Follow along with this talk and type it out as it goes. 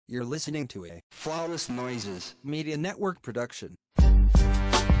You're listening to a Flawless Noises Media Network production.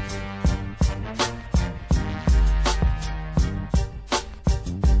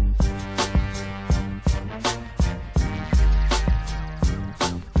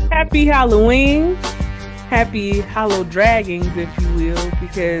 Happy Halloween. Happy Hollow Dragons, if you will,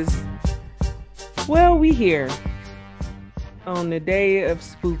 because, well, we here on the day of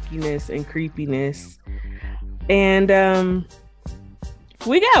spookiness and creepiness. And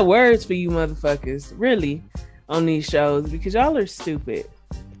we got words for you motherfuckers, really, on these shows because y'all are stupid.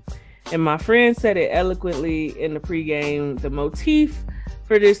 And my friend said it eloquently in the pregame. The motif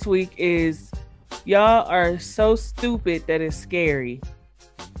for this week is y'all are so stupid that it's scary.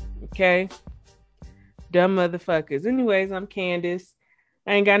 Okay? Dumb motherfuckers. Anyways, I'm Candace.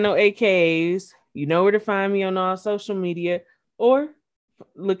 I ain't got no AKAs. You know where to find me on all social media or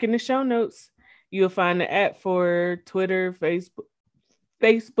look in the show notes. You'll find the app for Twitter, Facebook,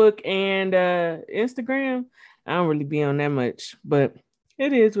 and Instagram. I don't really be on that much, but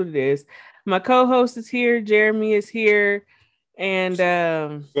it is what it is. My co-host is here. Jeremy is here. And what's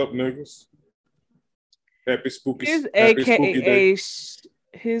up, niggas? Happy spooky day.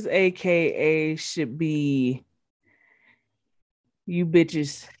 His AKA should be you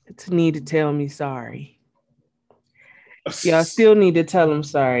bitches need to tell me sorry. Y'all still need to tell him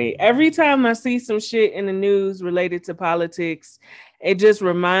sorry. Every time I see some shit in the news related to politics, it just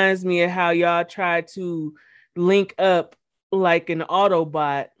reminds me of how y'all try to link up like an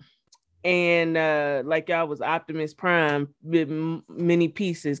Autobot and like y'all was Optimus Prime with many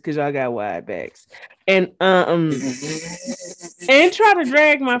pieces because y'all got wide backs. And and try to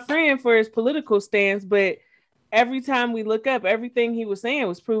drag my friend for his political stance, but every time we look up, everything he was saying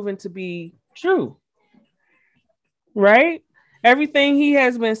was proven to be true. Right? Everything he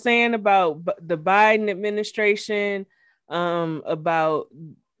has been saying about the Biden administration, about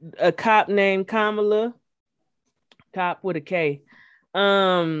a cop named Kamala, cop with a K,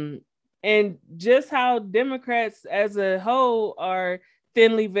 and just how Democrats as a whole are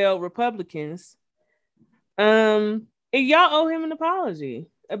thinly veiled Republicans. Y'all owe him an apology,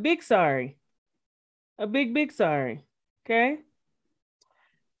 a big sorry, a big sorry. Okay.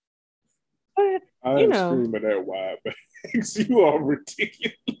 But I'm screaming at wide backs. You are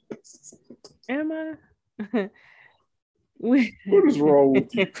ridiculous. Am I? What is wrong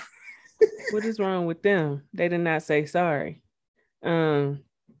with you? What is wrong with them? They did not say sorry. We're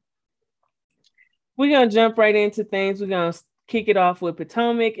gonna jump right into things. We're gonna kick it off with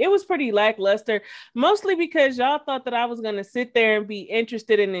Potomac. It was pretty lackluster, mostly because y'all thought that I was gonna sit there and be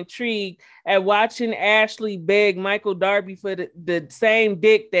interested and intrigued at watching Ashley beg Michael Darby for the same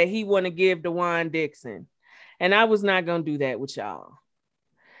dick that he want to give to Juan Dixon. And I was not gonna do that with y'all.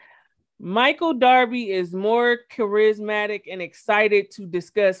 Michael Darby is more charismatic and excited to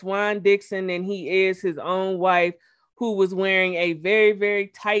discuss Juan Dixon than he is his own wife, who was wearing a very, very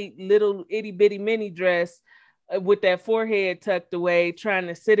tight little itty bitty mini dress with that forehead tucked away, trying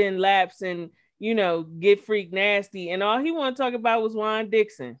to sit in laps and, you know, get freak nasty. And all he wanted to talk about was Juan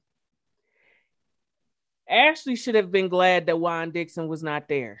Dixon. Ashley should have been glad that Juan Dixon was not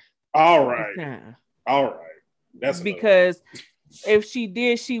there. All right. That's because if she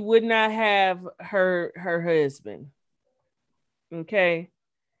did, she would not have her husband. Okay.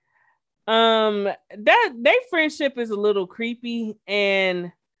 That their friendship is a little creepy,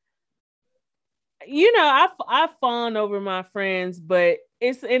 and you know, I fawn over my friends, but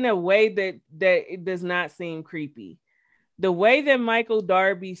it's in a way that it does not seem creepy. The way that Michael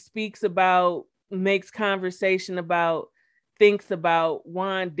Darby makes conversation about, thinks about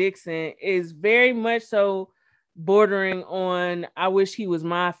Juan Dixon is very much so bordering on, I wish he was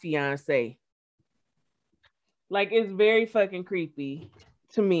my fiance. Like, it's very fucking creepy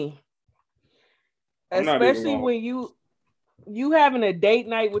to me. Especially when you having a date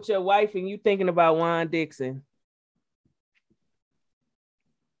night with your wife and you thinking about Juan Dixon.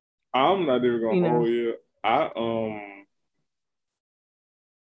 I'm not even gonna hold you. I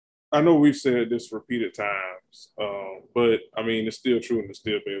know we've said this repeated times, but I mean it's still true and it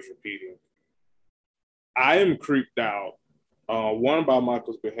still bears repeating. I am creeped out, one, by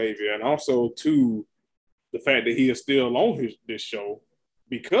Michael's behavior, and also two, the fact that he is still on this show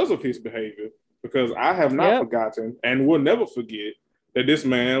because of his behavior. Because I have not forgotten and will never forget that this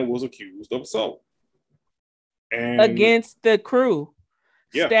man was accused of assault. And against the crew,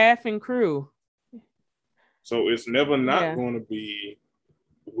 staff and crew. So it's never not going to be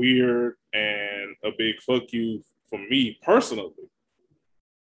weird and a big fuck you for me personally.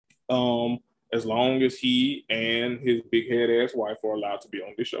 As long as he and his big head ass wife are allowed to be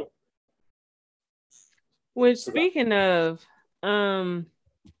on this show. Which, speaking of,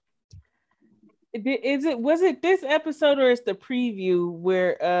 Was it this episode or is the preview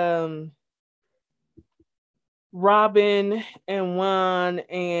where Robin and Juan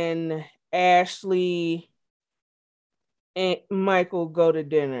and Ashley and Michael go to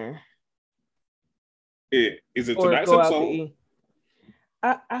dinner? Is it Or tonight's go out to episode? eat?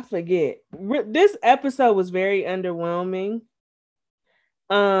 I forget. This episode was very underwhelming.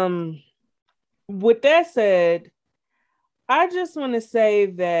 With that said, I just want to say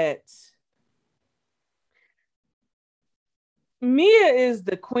that Mia is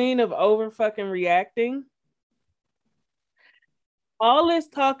the queen of over fucking reacting. All this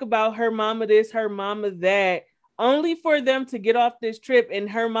talk about her mama this, her mama that, only for them to get off this trip and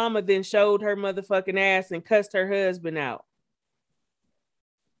her mama then showed her motherfucking ass and cussed her husband out.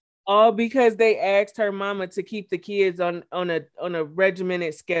 All because they asked her mama to keep the kids on a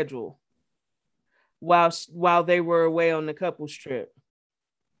regimented schedule while they were away on the couples trip.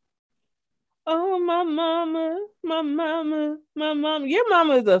 Oh, my mama, my mama, my mama. Your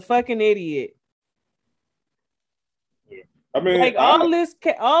mama is a fucking idiot. I mean, like all this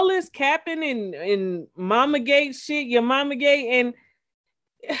capping and mama gate shit, your mama gate, and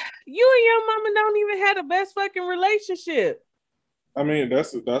you and your mama don't even have the best fucking relationship. I mean,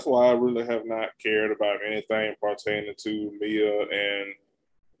 that's why I really have not cared about anything pertaining to Mia and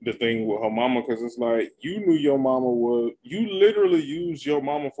the thing with her mama, because it's like you knew your mama you literally used your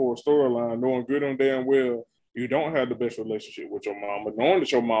mama for a storyline, knowing good and damn well you don't have the best relationship with your mama, knowing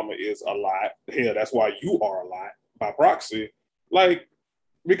that your mama is a lot. Hell, that's why you are a lot by proxy. Like,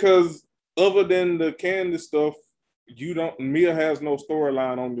 because other than the Candace stuff, Mia has no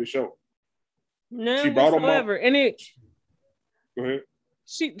storyline on the show. None whatsoever. And go ahead.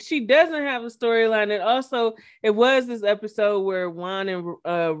 She doesn't have a storyline. And also, it was this episode where Juan and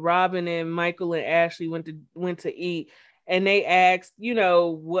Robin and Michael and Ashley went to eat, and they asked,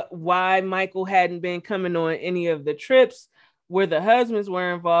 why Michael hadn't been coming on any of the trips where the husbands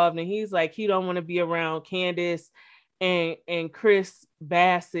were involved, and he's like, he don't want to be around Candace and Chris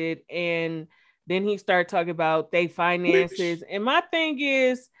Bassett, and then he started talking about their finances. And my thing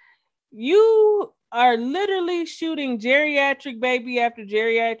is, you are literally shooting geriatric baby after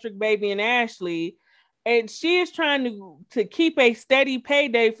geriatric baby in Ashley, and she is trying to keep a steady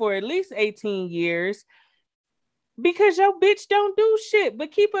payday for at least 18 years because your bitch don't do shit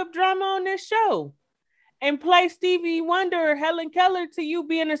but keep up drama on this show and play Stevie Wonder or Helen Keller to you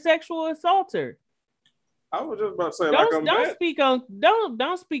being a sexual assaulter. I was just about to say, don't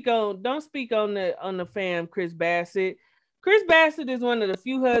speak on the fam Chris Bassett. Chris Bassett is one of the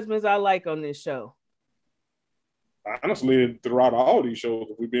few husbands I like on this show. Honestly, throughout all these shows,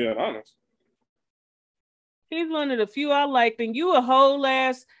 if we're being honest. He's one of the few I liked, and you a whole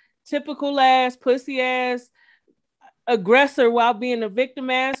ass, typical ass, pussy ass aggressor while being a victim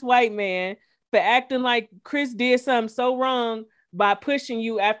ass white man for acting like Chris did something so wrong by pushing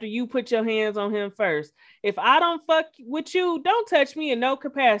you after you put your hands on him first. If I don't fuck with you, don't touch me in no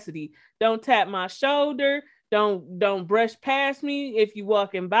capacity. Don't tap my shoulder. Don't brush past me if you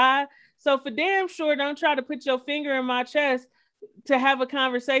walking by. So for damn sure, don't try to put your finger in my chest to have a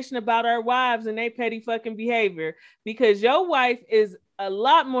conversation about our wives and their petty fucking behavior, because your wife is a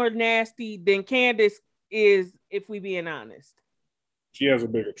lot more nasty than Candace is, if we being honest. She has a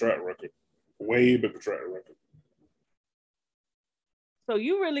bigger track record. Way bigger track record. So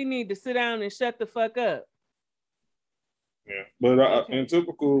you really need to sit down and shut the fuck up. Yeah, but in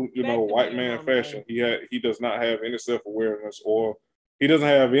typical, white man fashion, he does not have any self-awareness, or he doesn't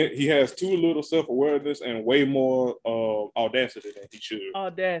have it. He has too little self-awareness and way more audacity than he should.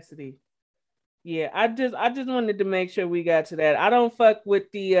 Audacity. Yeah, I just wanted to make sure we got to that. I don't fuck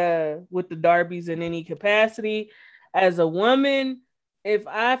with the Darbys in any capacity. As a woman, if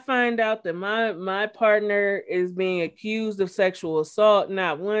I find out that my partner is being accused of sexual assault,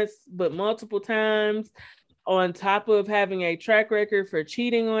 not once but multiple times, on top of having a track record for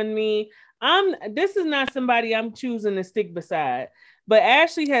cheating on me, this is not somebody I'm choosing to stick beside. But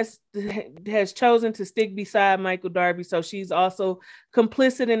Ashley has chosen to stick beside Michael Darby, so she's also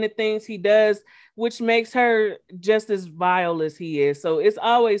complicit in the things he does, which makes her just as vile as he is. So it's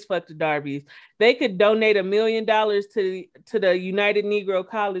always fuck the Darbys. They could donate $1 million to the United Negro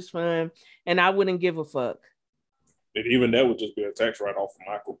College Fund, and I wouldn't give a fuck. And even that would just be a tax write-off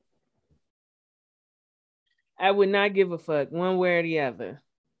for Michael. I would not give a fuck one way or the other.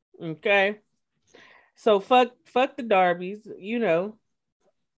 Okay? So fuck the Darbys,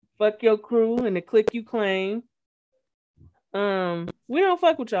 fuck your crew and the clique you claim. We don't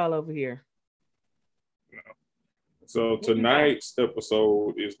fuck with y'all over here. No. So tonight's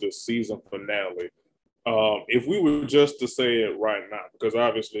episode is the season finale. If we were just to say it right now, because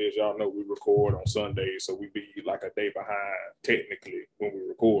obviously, as y'all know, we record on Sundays, so we be like a day behind technically when we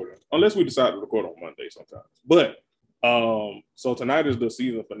record, unless we decide to record on Monday sometimes. But so tonight is the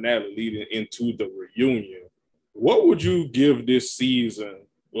season finale leading into the reunion. What would you give this season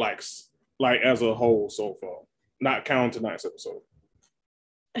like as a whole so far, not counting tonight's episode?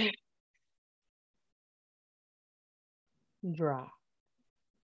 Dry.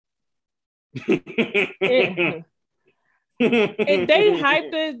 They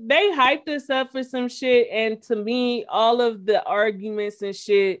hyped us up for some shit, and to me, all of the arguments and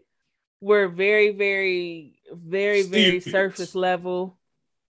shit were very, very, very, very surface level.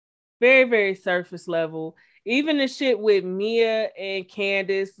 Very, very surface level. Even the shit with Mia and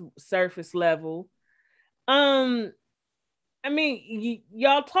Candace, surface level. I mean,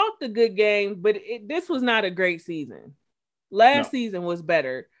 y'all talked a good game, but this was not a great season. Last season was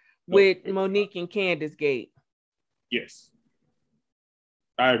better with Monique and Candace Gate. Yes,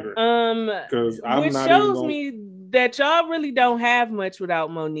 I agree. Which shows me that y'all really don't have much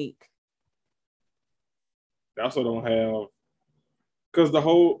without Monique. They also don't have, because the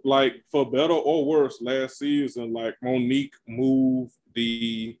whole, like, for better or worse, last season, like, Monique moved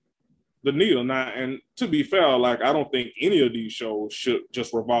the needle. Now, and to be fair, like, I don't think any of these shows should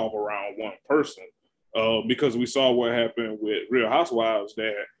just revolve around one person, because we saw what happened with Real Housewives,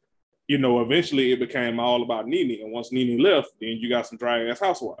 that, you know, eventually it became all about Nene, and once Nene left, then you got some dry ass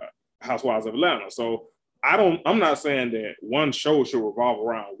housewives of Atlanta. So I'm not saying that one show should revolve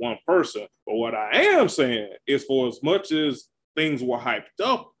around one person, but what I am saying is, for as much as things were hyped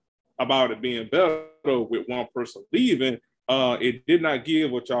up about it being better with one person leaving, it did not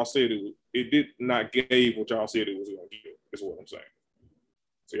give what y'all said it did not give what y'all said it was going to give, is what I'm saying.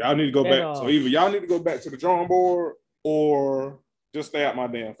 So y'all need to go back. So either y'all need to go back to the drawing board or just stay out my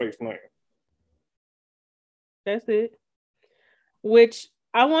damn face playing. That's it. Which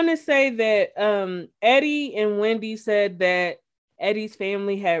I want to say that Eddie and Wendy said that Eddie's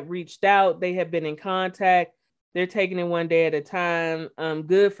family had reached out. They had been in contact. They're taking it one day at a time.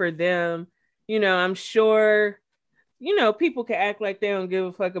 Good for them. You know, I'm sure, you know, people can act like they don't give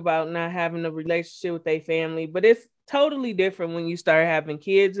a fuck about not having a relationship with their family, but it's totally different when you start having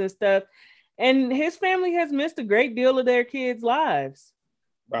kids and stuff. And his family has missed a great deal of their kids' lives.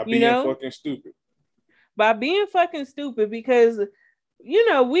 By being fucking stupid. By being fucking stupid, because, you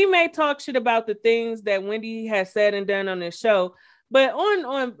know, we may talk shit about the things that Wendy has said and done on this show, but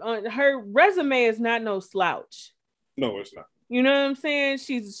on her resume is not no slouch. No, it's not. You know what I'm saying?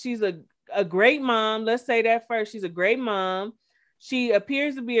 She's a great mom. Let's say that first. She's a great mom. She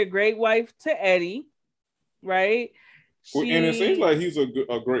appears to be a great wife to Eddie, right? And it seems like he's a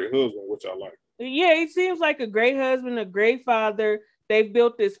great husband, which I like. Yeah, he seems like a great husband, a great father. They've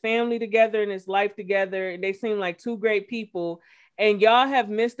built this family together and this life together. They seem like two great people. And y'all have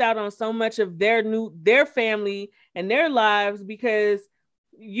missed out on so much of their family and their lives because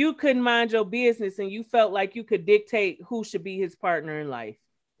you couldn't mind your business and you felt like you could dictate who should be his partner in life.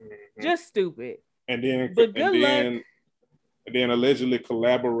 Mm-hmm. Just stupid. And then allegedly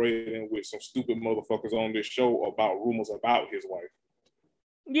collaborating with some stupid motherfuckers on this show about rumors about his wife.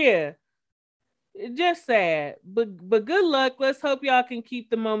 Yeah. Just sad. But good luck. Let's hope y'all can keep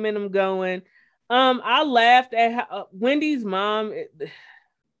the momentum going. I laughed at how, Wendy's mom.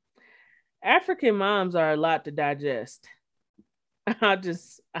 African moms are a lot to digest. I'll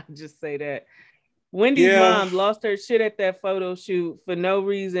just say that. Wendy's mom lost her shit at that photo shoot for no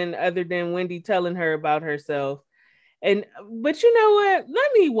reason other than Wendy telling her about herself. But you know what?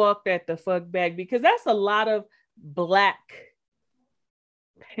 Let me walk that the fuck back, because that's a lot of Black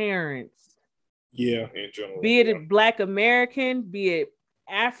parents. Yeah, in general. Be it Black American, be it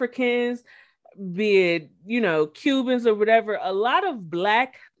Africans, be it, you know, Cubans or whatever. A lot of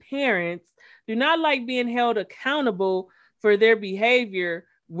Black parents do not like being held accountable for their behavior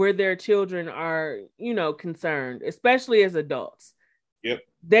where their children are, you know, concerned, especially as adults. Yep.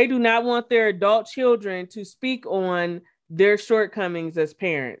 They do not want their adult children to speak on their shortcomings as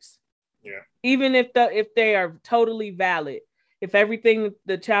parents. Yeah. Even if they are totally valid, if everything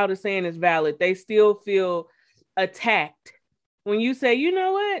the child is saying is valid, they still feel attacked. When you say, you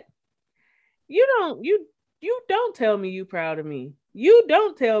know what? You don't tell me you proud of me. You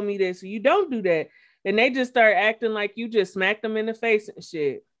don't tell me this. You don't do that. And they just start acting like you just smacked them in the face and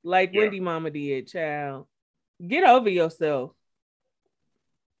shit. Like Wendy mama did, child. Get over yourself.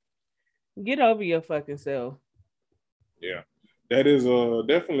 Get over your fucking self. Yeah. That is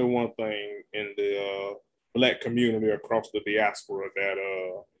definitely one thing in the Black community across the diaspora that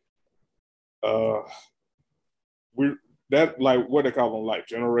that like what they call them, like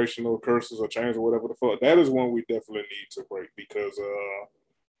generational curses or chains or whatever the fuck. That is one we definitely need to break because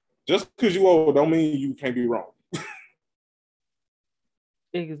just because you old don't mean you can't be wrong.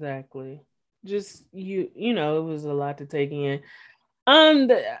 Exactly. Just you know, it was a lot to take in.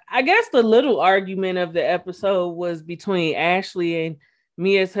 I guess the little argument of the episode was between Ashley and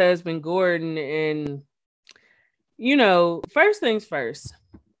Mia's husband Gordon, and you know, first things first.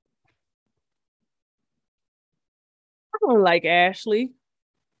 I don't like Ashley.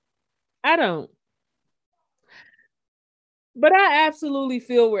 I don't. But I absolutely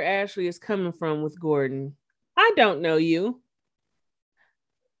feel where Ashley is coming from with Gordon. I don't know you.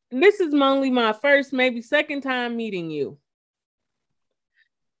 This is only my first, maybe second time meeting you.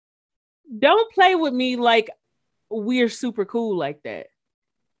 Don't play with me like we're super cool like that.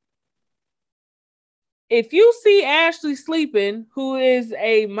 If you see Ashley sleeping, who is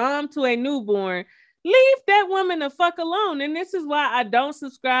a mom to a newborn, leave that woman the fuck alone. And this is why I don't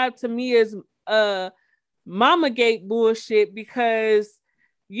subscribe to Mia's mama gate bullshit, because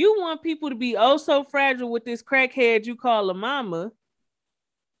you want people to be oh so fragile with this crackhead you call a mama.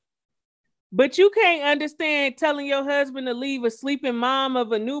 But you can't understand telling your husband to leave a sleeping mom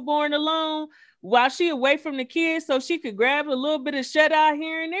of a newborn alone while she away from the kids so she could grab a little bit of shut eye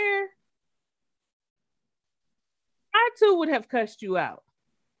here and there. I too would have cussed you out.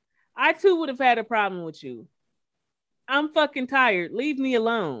 I too would have had a problem with you. I'm fucking tired. Leave me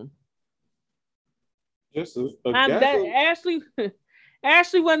alone. Just a Ashley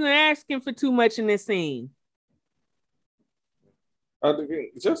Ashley wasn't asking for too much in this scene.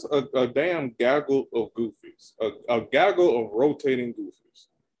 Just a damn gaggle of goofies. A gaggle of rotating goofies.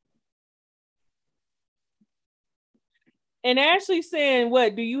 And Ashley saying,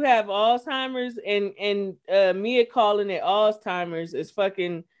 what, do you have Alzheimer's? And Mia calling it Alzheimer's is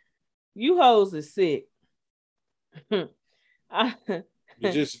fucking, you hoes is sick. You're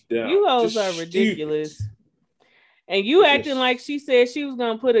just dumb. You hoes just are ridiculous. Stupid. And you acting like she said she was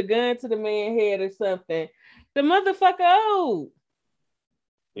going to put a gun to the man's head or something. The motherfucker old.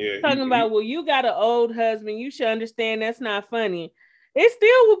 Yeah, talking about, well, you got an old husband. You should understand that's not funny. It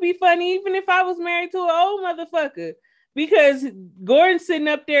still would be funny even if I was married to an old motherfucker. Because Gordon's sitting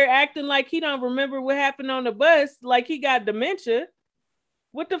up there acting like he don't remember what happened on the bus, like he got dementia.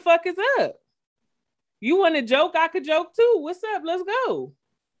 What the fuck is up? You want to joke? I could joke too. What's up? Let's go.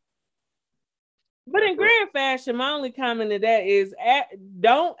 But in grand fashion, my only comment to that is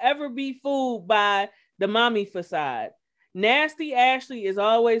don't ever be fooled by the mommy facade. Nasty Ashley is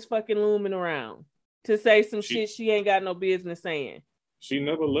always fucking looming around to say some shit she ain't got no business saying. She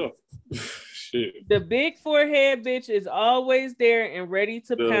never left. Shit. The big forehead bitch is always there and ready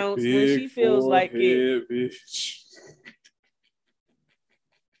to pounce when she feels like it. Bitch.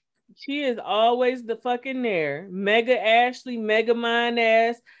 She is always the fucking there. Mega Ashley, mega mind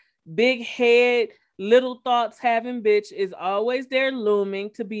ass, big head, little thoughts having bitch is always there looming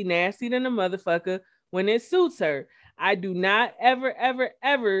to be nasty than a motherfucker when it suits her. I do not ever, ever,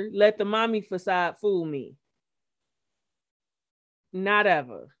 ever let the mommy facade fool me. Not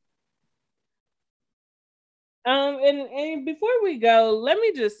ever. And before we go, let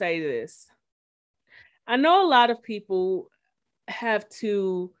me just say this. I know a lot of people have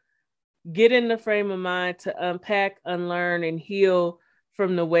to get in the frame of mind to unpack, unlearn, and heal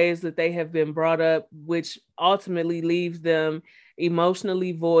from the ways that they have been brought up, which ultimately leaves them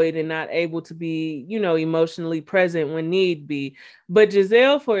emotionally void and not able to be, emotionally present when need be. But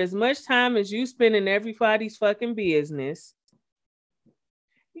Giselle, for as much time as you spend in everybody's fucking business,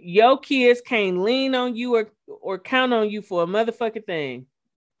 your kids can't lean on you or count on you for a motherfucking thing.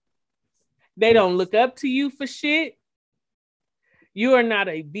 They don't look up to you for shit. You are not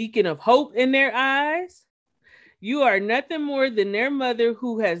a beacon of hope in their eyes. You are nothing more than their mother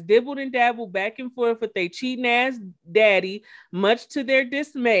who has dibbled and dabbled back and forth with their cheating ass daddy, much to their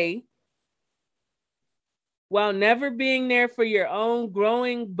dismay, while never being there for your own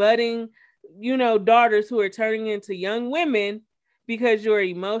growing, budding, daughters who are turning into young women because you're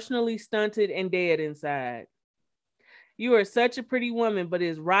emotionally stunted and dead inside. You are such a pretty woman, but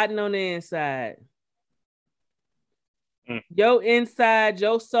it's rotten on the inside. Your inside,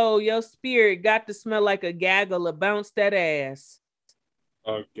 your soul, your spirit got to smell like a gaggle of bounce that ass.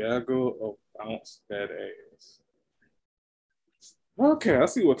 A gaggle of bounce that ass. Okay, I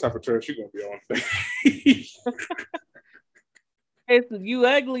see what type of trash you're going to be on. You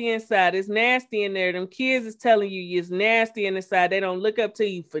ugly inside. It's nasty in there. Them kids is telling you it's nasty inside. They don't look up to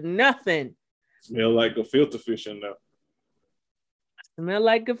you for nothing. Smell like a filter fish in there. Smell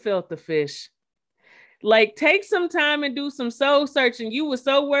like a filter fish. Like, take some time and do some soul searching. You were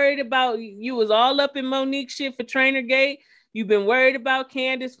so worried about, you was all up in Monique shit for Trainergate. You've been worried about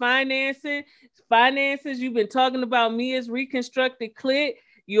Candace finances. You've been talking about Mia's reconstructed clit.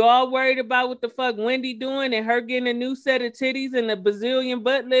 You all worried about what the fuck Wendy doing and her getting a new set of titties and a bazillion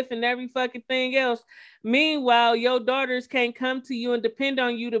butt lift and every fucking thing else. Meanwhile, your daughters can't come to you and depend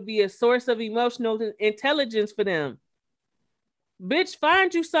on you to be a source of emotional intelligence for them. Bitch,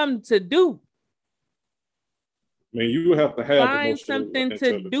 find you something to do. I mean, you have to have find something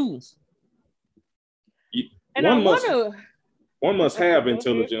to do. And one must have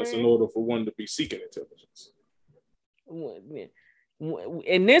intelligence in order for one to be seeking intelligence.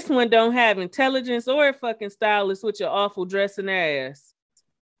 And this one don't have intelligence or a fucking stylist with your awful dressing ass.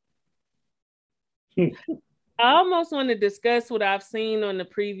 I almost want to discuss what I've seen on the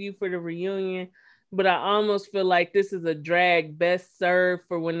preview for the reunion, but I almost feel like this is a drag best served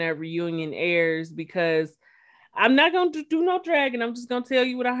for when that reunion airs, because I'm not going to do no dragging. I'm just going to tell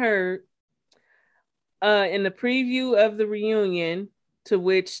you what I heard. In the preview of the reunion, to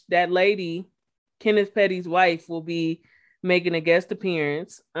which that lady, Kenneth Petty's wife, will be making a guest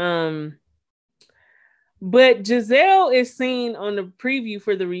appearance. But Giselle is seen on the preview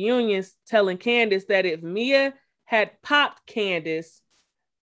for the reunions telling Candace that if Mia had popped Candace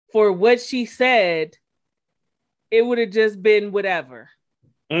for what she said, it would have just been whatever.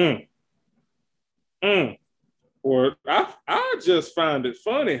 Or I just find it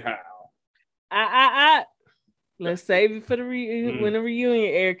funny how let's save it for the when the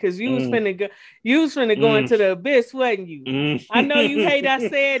reunion air, because you was finna go into the abyss, wasn't you? I know you hate I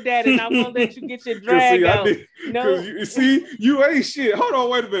said that, and I won't let you get your drag out. No, you ain't shit. Hold on,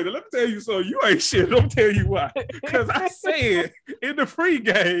 wait a minute. Let me tell you something. You ain't shit. Let me tell you why. Because I said in the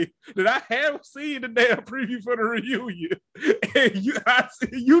pregame that I haven't seen the damn preview for the reunion, and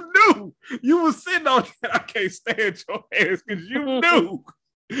you knew you was sitting on that. I can't stand your ass because you knew.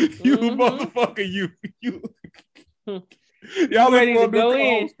 You motherfucker, you. Y'all ready to go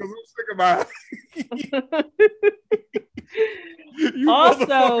in because I'm sick about it.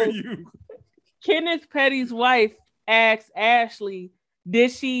 Also, Kenneth Petty's wife asked Ashley,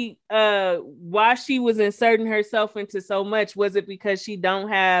 did she why she was inserting herself into so much? Was it because she don't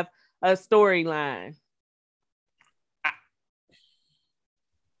have a storyline?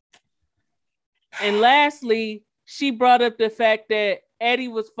 And lastly, she brought up the fact that Eddie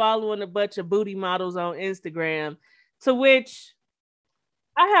was following a bunch of booty models on Instagram, to which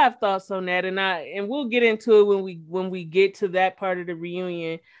I have thoughts on that, and we'll get into it when we get to that part of the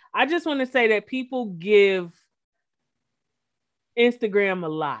reunion. I just want to say that people give Instagram a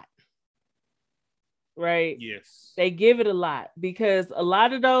lot, right? Yes. They give it a lot because a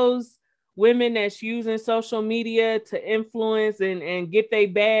lot of those women that's using social media to influence and get their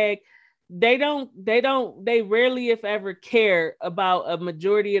bag, they rarely, if ever, care about a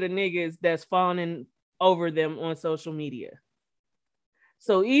majority of the niggas that's fawning over them on social media.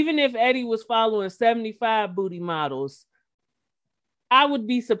 So even if Eddie was following 75 booty models, I would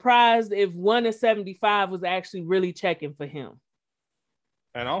be surprised if one of 75 was actually really checking for him.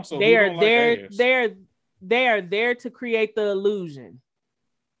 And also, they are there to create the illusion.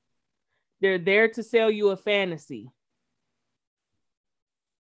 They're there to sell you a fantasy.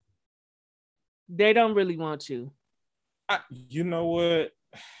 They don't really want you. You know what?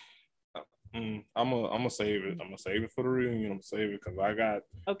 I'm gonna save it. I'm gonna save it for the reunion. I'm gonna save it because I got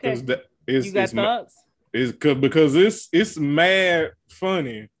you got thoughts? Because it's mad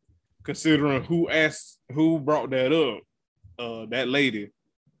funny considering who brought that up. That lady.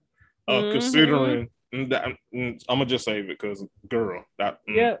 Considering that, I'm gonna just save it because girl.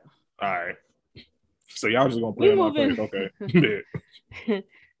 Yep. All right. So y'all just gonna play in my face, okay?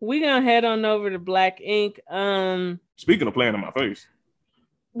 We're gonna head on over to Black Ink. Speaking of playing in my face.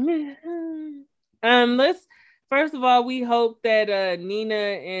 Let's first of all, we hope that Nina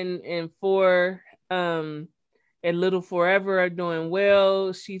and Four and Little Forever are doing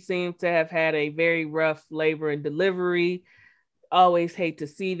well. She seems to have had a very rough labor and delivery. Always hate to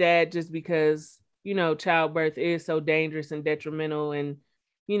see that, just because, you know, childbirth is so dangerous and detrimental, and,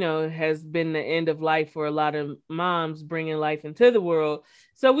 you know, has been the end of life for a lot of moms bringing life into the world.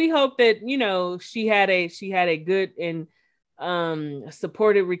 So we hope that, you know, she had a good and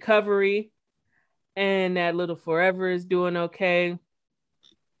supported recovery, and that Little Forever is doing okay.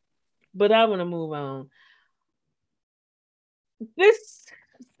 But I want to move on.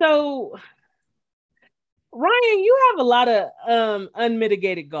 So Ryan, you have a lot of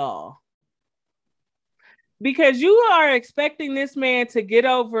unmitigated gall, because you are expecting this man to get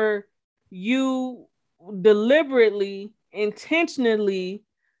over you deliberately, intentionally,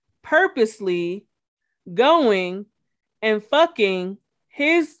 purposely going and fucking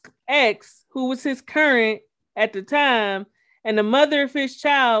his ex, who was his current at the time, and the mother of his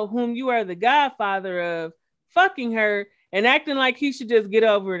child, whom you are the godfather of, fucking her and acting like he should just get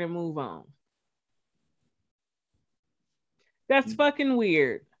over it and move on. That's fucking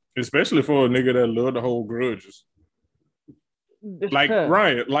weird. Especially for a nigga that love to hold grudges. Like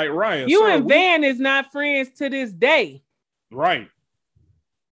Ryan. You and Van is not friends to this day. Right.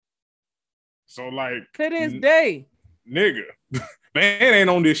 So like to this day. Nigga, Van ain't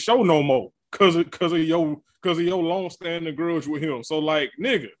on this show no more cause of your long-standing grudge with him. So like,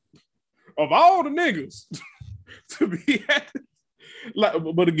 nigga, of all the niggas to be like,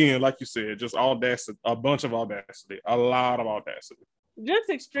 but again, like you said, just audacity, a bunch of audacity, a lot of audacity. Just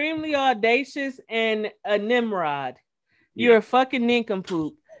extremely audacious and a Nimrod. You're a fucking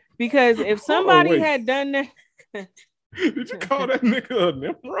nincompoop. Because if somebody had done that. Did you call that nigga a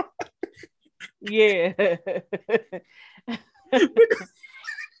Nimrod? Yeah.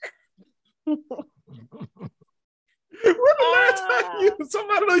 When the last time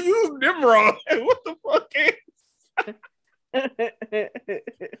somebody used Nimrod? What the fuck is?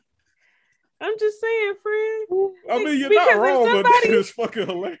 I'm just saying, friend. I mean, you're not wrong, but that is fucking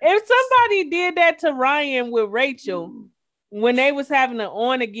hilarious. If somebody did that to Ryan with Rachel when they was having an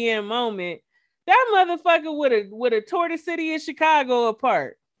on again moment, that motherfucker would have tore the city of Chicago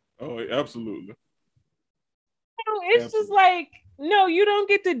apart. Oh, absolutely. It's just like, no, you don't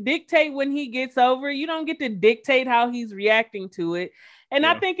get to dictate when he gets over. You don't get to dictate how he's reacting to it. And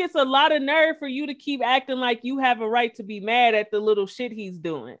I think it's a lot of nerve for you to keep acting like you have a right to be mad at the little shit he's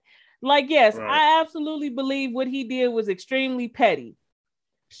doing. Like, yes, I absolutely believe what he did was extremely petty.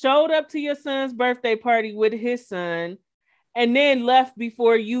 Showed up to your son's birthday party with his son and then left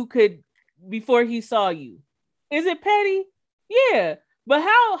before he saw you. Is it petty? Yeah. But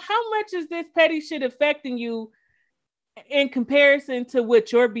how much is this petty shit affecting you in comparison to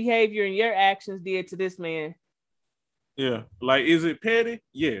what your behavior and your actions did to this man? Yeah. Like, is it petty?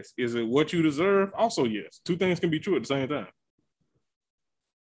 Yes. Is it what you deserve? Also, yes. Two things can be true at the same time.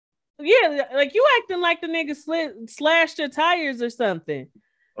 Yeah, like you acting like the nigga slashed your tires or something.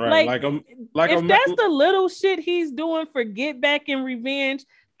 Right. If that's the little shit he's doing for get back and revenge,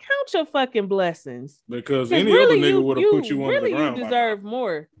 count your fucking blessings. Because any other nigga would have put you on the ground. You deserve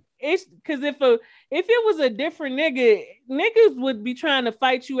more. It's because if it was a different nigga, niggas would be trying to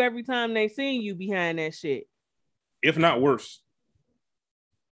fight you every time they seen you behind that shit. If not worse.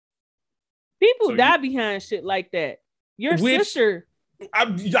 People die behind shit like that. Your sister.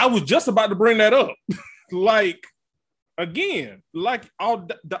 I was just about to bring that up. Like, again, like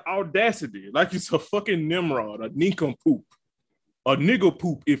the audacity, like it's a fucking Nimrod, a nincompoop, a nigga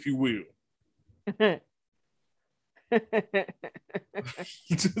poop, if you will.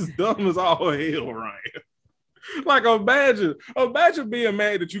 Just dumb as all hell, Ryan. Like, imagine being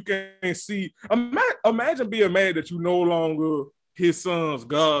mad that you can't see. Imagine being mad that you no longer his son's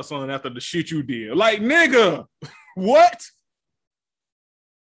godson after the shit you did. Like, nigga, what?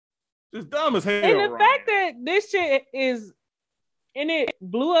 It's dumb as hell. And the fact that this shit is, and it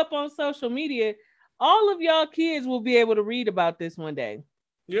blew up on social media, all of y'all kids will be able to read about this one day.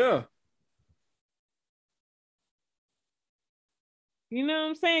 Yeah. You know what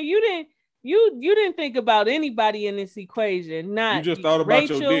I'm saying? You didn't think about anybody in this equation. Not you just thought about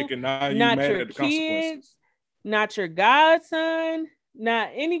Rachel, your dick, and now you mad at the consequences. Not your godson,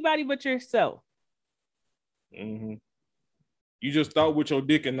 not anybody but yourself. Mm-hmm. You just thought with your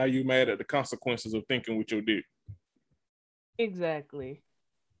dick, and now you mad at the consequences of thinking with your dick. Exactly.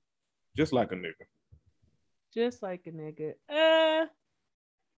 Just like a nigga. Just like a nigga.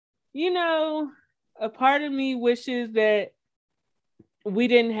 You know, a part of me wishes that we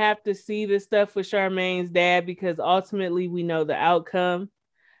didn't have to see this stuff with Charmaine's dad because ultimately we know the outcome.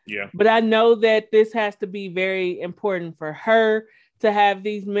 Yeah. But I know that this has to be very important for her to have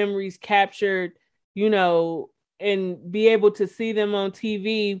these memories captured, you know, and be able to see them on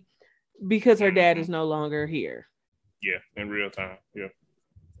TV because her dad is no longer here. Yeah, in real time. Yeah.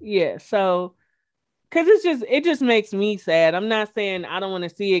 Yeah, so because it just makes me sad. I'm not saying I don't want to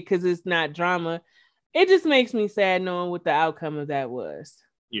see it because it's not drama. It just makes me sad knowing what the outcome of that was.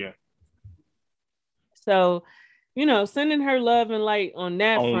 Yeah. So, you know, sending her love and light on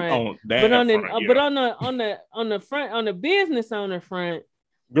that front. But on the business owner front,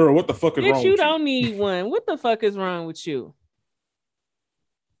 girl, what the fuck is wrong with you? You don't need one. What the fuck is wrong with you?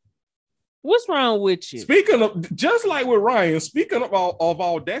 What's wrong with you? Speaking of, just like with Ryan, speaking of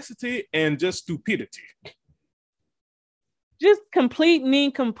audacity and just stupidity. Just complete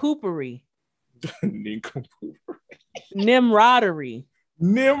nincompoopery. Nincompoopery. Nimrodery.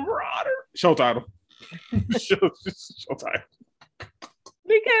 Show title. Showtime.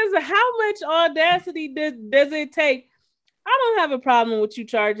 Because how much audacity does it take? I don't have a problem with you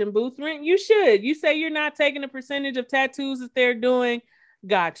charging booth rent. You should. You say you're not taking a percentage of tattoos that they're doing.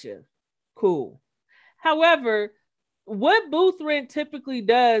 Gotcha. Cool. However, what booth rent typically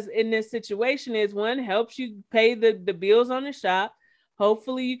does in this situation is, one, helps you pay the bills on the shop.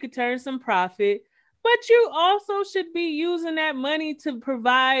 Hopefully you could turn some profit, but you also should be using that money to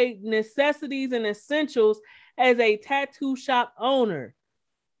provide necessities and essentials as a tattoo shop owner,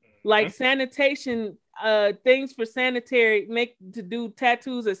 like sanitation, things for sanitary, to do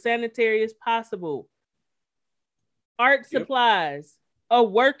tattoos as sanitary as possible. Art supplies, a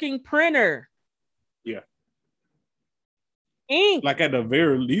working printer. Yeah. Ink. Like at the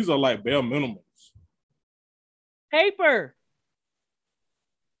very, these are like bare minimums. Paper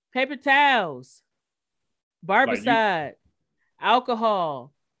towels, barbicide,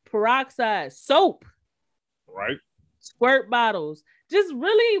 alcohol, peroxide, soap. Right. Squirt bottles. Just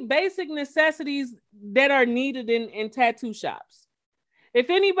really basic necessities that are needed in tattoo shops. If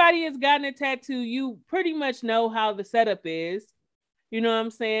anybody has gotten a tattoo, you pretty much know how the setup is. You know what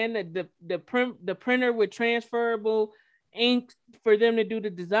I'm saying? The printer with transferable ink for them to do the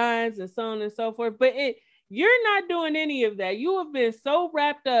designs and so on and so forth. But you're not doing any of that. You have been so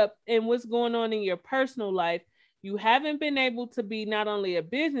wrapped up in what's going on in your personal life. You haven't been able to be not only a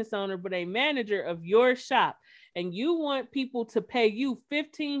business owner, but a manager of your shop. And you want people to pay you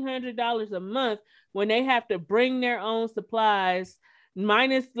 $1,500 a month when they have to bring their own supplies,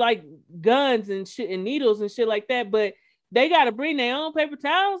 minus like guns and shit and needles and shit like that. But they got to bring their own paper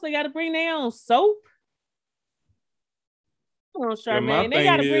towels. They got to bring their own soap. Come on, Charmaine. They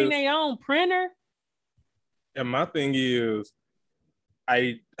got to bring their own printer. And my thing is,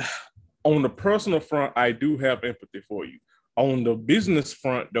 on the personal front, I do have empathy for you. On the business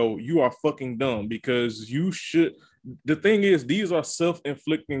front, though, you are fucking dumb, because you should. The thing is, these are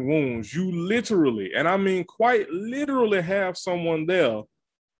self-inflicting wounds. You literally, and I mean quite literally, have someone there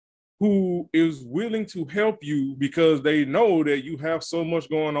who is willing to help you because they know that you have so much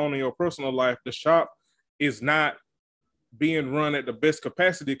going on in your personal life. The shop is not being run at the best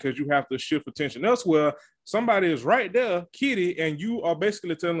capacity because you have to shift attention elsewhere. Somebody is right there, Kitty, and you are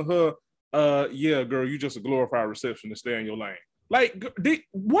basically telling her, yeah, girl, you just a glorified receptionist, stay in your lane. Like,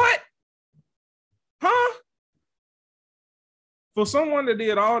 what? Huh? For someone that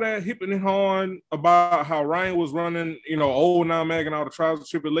did all that hipping and hawing about how Ryan was running, old Now Mag and all the trials and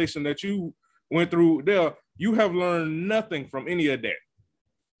tribulation that you went through there, you have learned nothing from any of that.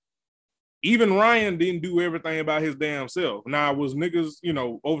 Even Ryan didn't do everything about his damn self. Now, was niggas,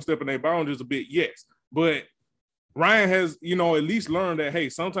 overstepping their boundaries a bit? Yes. But Ryan has, at least learned that, hey,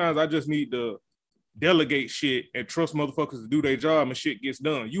 sometimes I just need to delegate shit and trust motherfuckers to do their job and shit gets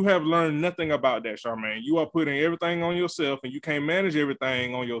done. You have learned nothing about that, Charmaine. You are putting everything on yourself and you can't manage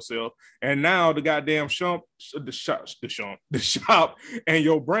everything on yourself. And now the goddamn shop and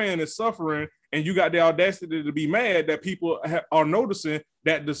your brand is suffering, and you got the audacity to be mad that people are noticing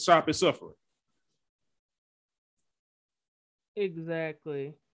that the shop is suffering.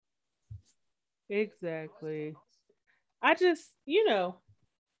 Exactly. I just,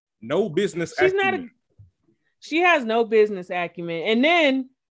 no business acumen. She has no business acumen. And then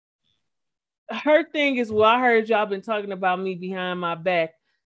her thing is, well, I heard y'all been talking about me behind my back.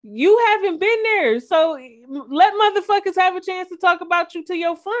 You haven't been there. So let motherfuckers have a chance to talk about you to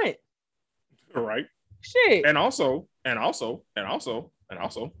your front. Right. Shit. And also,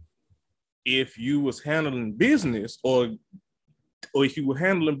 if you was handling business or if you were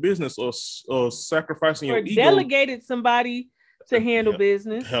handling business or sacrificing your ego, delegated somebody to handle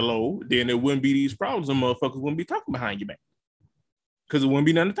business, then there wouldn't be these problems and motherfuckers wouldn't be talking behind your back because it wouldn't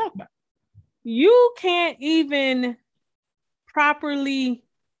be nothing to talk about. You can't even properly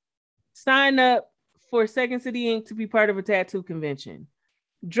sign up for Second City Inc. to be part of a tattoo convention.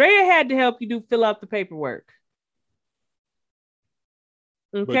 Drea had to help you fill out the paperwork.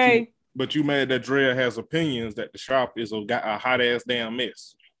 Okay. But you mad that Drea has opinions that the shop is a hot ass damn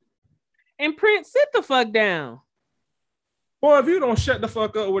mess. And Prince, sit the fuck down. Boy, if you don't shut the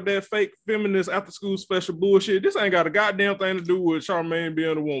fuck up with that fake feminist after school special bullshit, this ain't got a goddamn thing to do with Charmaine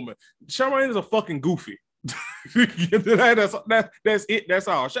being a woman. Charmaine is a fucking goofy. That's it. That's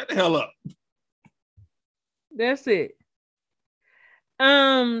all. Shut the hell up. That's it.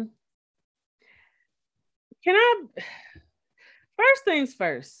 Can I? First things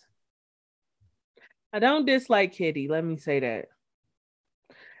first. I don't dislike Kitty. Let me say that.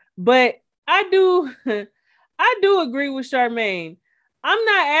 But I do agree with Charmaine. I'm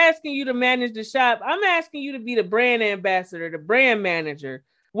not asking you to manage the shop. I'm asking you to be the brand ambassador, the brand manager.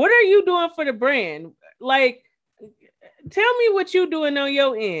 What are you doing for the brand? Like, tell me what you doing on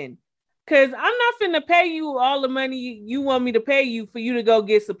your end. Because I'm not finna pay you all the money you want me to pay you for you to go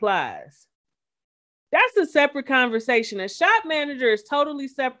get supplies. That's a separate conversation. A shop manager is totally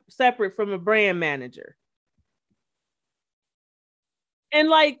separate from a brand manager. And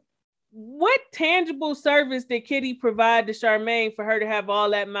like, what tangible service did Kitty provide to Charmaine for her to have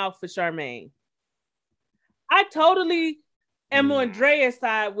all that mouth for Charmaine? I totally am on Drea's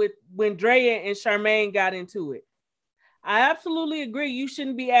side with when Drea and Charmaine got into it. I absolutely agree. You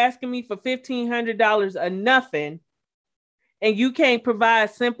shouldn't be asking me for $1,500 a nothing, and you can't provide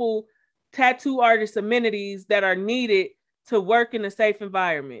simple tattoo artist amenities that are needed to work in a safe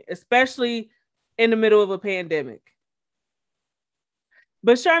environment, especially in the middle of a pandemic.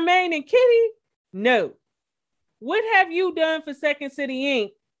 But Charmaine and Kitty, no. What have you done for Second City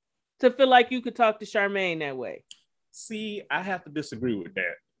Inc. to feel like you could talk to Charmaine that way? See, I have to disagree with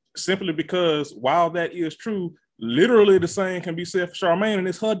that. Simply because while that is true, literally the same can be said for Charmaine, and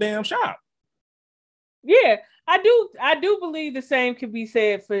it's her damn shop. Yeah, I do believe the same can be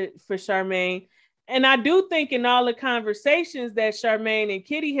said for Charmaine. And I do think in all the conversations that Charmaine and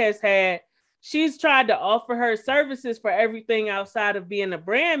Kitty has had, she's tried to offer her services for everything outside of being a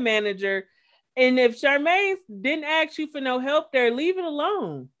brand manager. And if Charmaine didn't ask you for no help there, leave it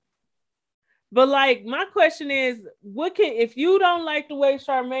alone. But like, my question is, if you don't like the way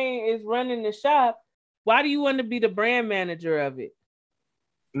Charmaine is running the shop, why do you want to be the brand manager of it?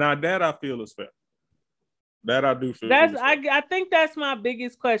 Now that I feel is fair. That I do feel. I think that's my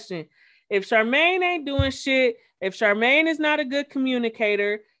biggest question. If Charmaine ain't doing shit, if Charmaine is not a good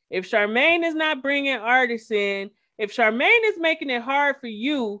communicator, if Charmaine is not bringing artists in, if Charmaine is making it hard for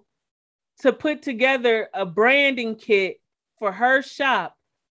you to put together a branding kit for her shop,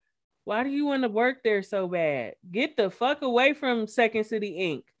 why do you want to work there so bad? Get the fuck away from Second City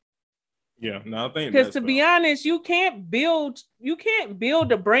Inc. Yeah, no, I think because to be honest, you can't build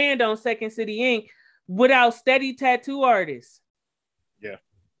a brand on Second City Inc. without steady tattoo artists. Yeah,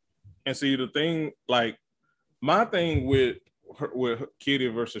 and see the thing, like my thing with Kitty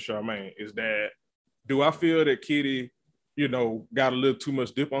versus Charmaine is that, do I feel that Kitty, got a little too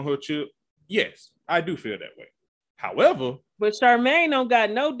much dip on her chip? Yes, I do feel that way. However, but Charmaine don't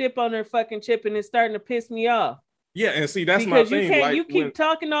got no dip on her fucking chip, and it's starting to piss me off. Yeah, and see, that's my thing. Because you keep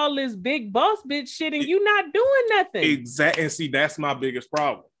talking all this big boss bitch shit, and you not doing nothing. Exactly, and see, that's my biggest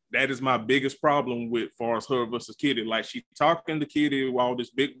problem. That is my biggest problem with far as her versus Kitty. Like, she talking to Kitty with all this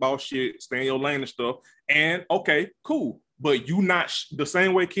big boss shit, stay in your lane and stuff. And okay, cool. But you not the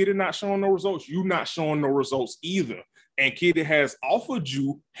same way Kitty not showing no results, you not showing no results either. And Kitty has offered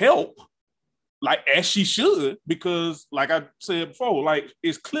you help, like as she should, because like I said before, like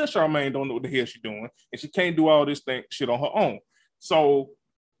it's clear Charmaine don't know what the hell she's doing, and she can't do all this shit on her own. So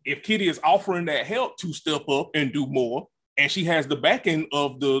if Kitty is offering that help to step up and do more, and she has the backing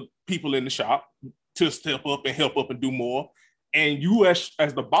of the people in the shop to step up and help up and do more, and you as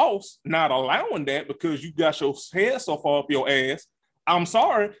the boss not allowing that because you got your head so far up your ass, I'm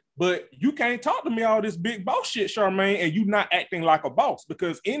sorry, but you can't talk to me all this big boss shit, Charmaine, and you not acting like a boss,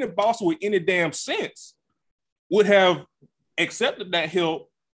 because any boss with any damn sense would have accepted that help,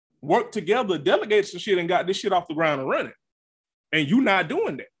 worked together, delegated some shit, and got this shit off the ground and running. And you not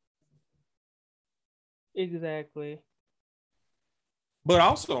doing that. Exactly. But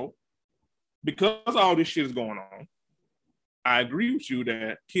also, because all this shit is going on, I agree with you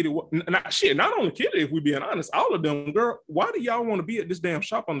that Kitty, not only Kitty, if we being honest, all of them, girl, why do y'all want to be at this damn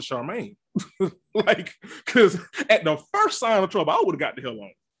shop on the Charmaine? Like, because at the first sign of trouble, I would have got the hell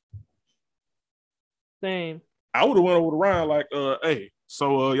on. Same. I would have went over the round like, hey,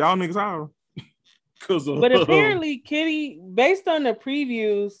 so y'all niggas out. But apparently Kitty, based on the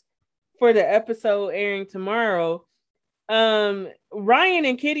previews for the episode airing tomorrow, Ryan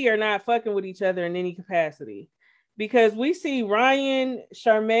and Kitty are not fucking with each other in any capacity. Because we see Ryan,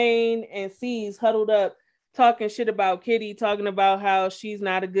 Charmaine, and C's huddled up talking shit about Kitty, talking about how she's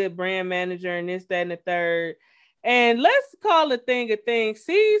not a good brand manager and this, that, and the third. And let's call a thing a thing.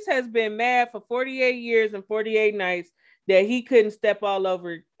 C's has been mad for 48 years and 48 nights that he couldn't step all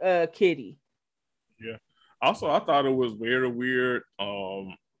over Kitty. Yeah. Also, I thought it was very weird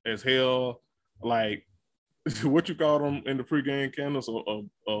as hell. Like, what you call them in the pregame candles?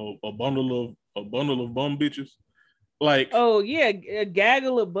 A bundle of bum bitches. Like, oh yeah, a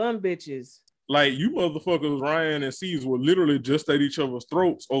gaggle of bum bitches. Like, you motherfuckers, Ryan and C's were literally just at each other's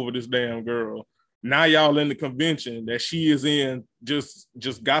throats over this damn girl. Now y'all in the convention that she is in, just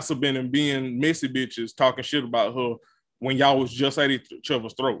gossiping and being messy bitches, talking shit about her when y'all was just at each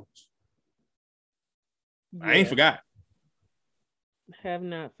other's throats. Yeah. I ain't forgot. Have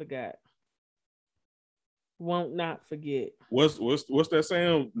not forgot. Won't not forget. What's that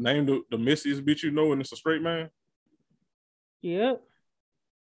saying? Name the missiest bitch you know, and it's a straight man. Yep.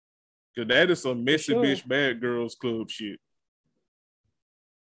 Cause that is some messy sure. bitch bad girls club shit.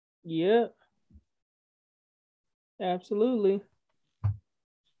 Yep. Absolutely.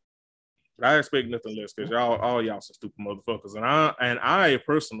 I expect nothing less because all y'all some stupid motherfuckers. And I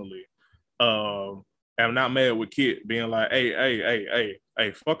personally am not mad with Kit being like, hey,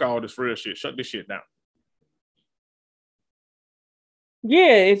 fuck all this real shit. Shut this shit down.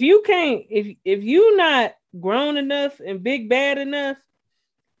 Yeah, if you can't, if you not grown enough and big bad enough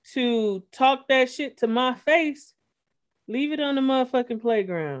to talk that shit to my face, leave it on the motherfucking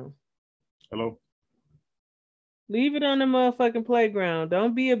playground. Hello? Leave it on the motherfucking playground.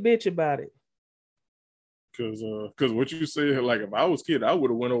 Don't be a bitch about it. Cause what you said, like if I was Kid, I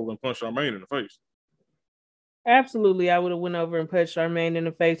would have went over and punched Charmaine in the face. Absolutely, I would have went over and punched Charmaine in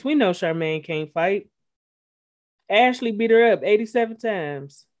the face. We know Charmaine can't fight. Ashley beat her up 87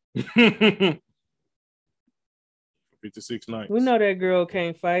 times. 56 nights. We know that girl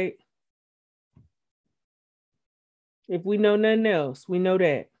can't fight. If we know nothing else, we know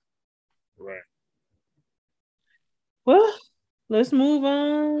that. Right. Well, let's move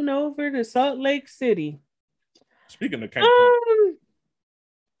on over to Salt Lake City. Speaking of can't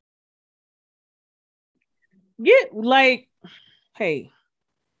get like, hey,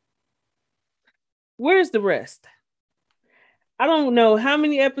 where's the rest? I don't know how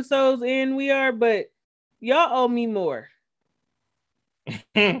many episodes in we are, but y'all owe me more.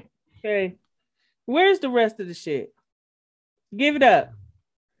 Okay. Where's the rest of the shit? Give it up.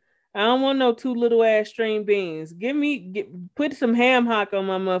 I don't want no 2 little ass string beans. Put some ham hock on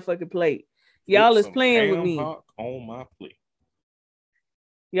my motherfucking plate. Y'all is playing with me. Ham hock on my plate.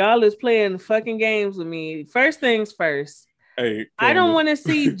 Y'all is playing fucking games with me. First things first. Hey, I don't want to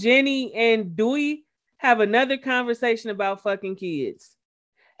see Jenny and Dewey have another conversation about fucking kids.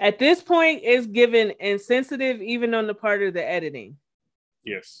 At this point, it's given insensitive even on the part of the editing.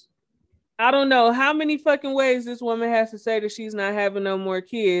 Yes. I don't know how many fucking ways this woman has to say that she's not having no more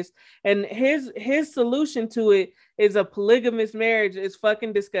kids. And his solution to it is a polygamous marriage. It's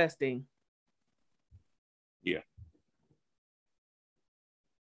fucking disgusting. Yeah.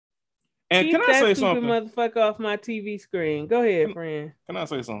 And Keep can I say that something? stupid motherfucker off my TV screen. Go ahead, friend. Can I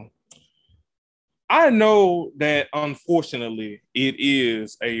say something? I know that unfortunately it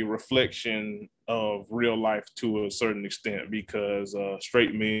is a reflection of real life to a certain extent because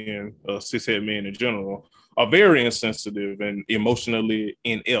straight men, cishet men in general, are very insensitive and emotionally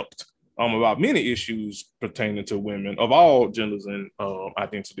inept about many issues pertaining to women of all genders and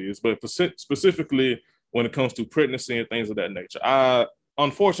identities, but specifically when it comes to pregnancy and things of that nature.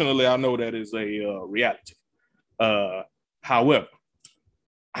 Unfortunately, I know that is a reality. However,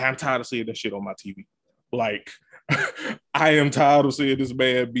 I am tired of seeing that shit on my TV. Like, I am tired of seeing this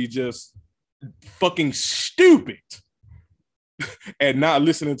man be just fucking stupid and not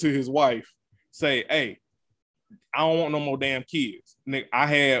listening to his wife say, hey, I don't want no more damn kids. Nick, I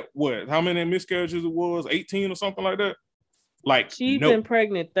had how many miscarriages it was? 18 or something like that? Like, she's been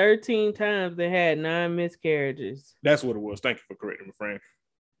pregnant 13 times and had 9 miscarriages. That's what it was. Thank you for correcting me, friend.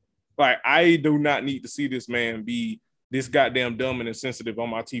 Like, I do not need to see this man be this goddamn dumb and insensitive on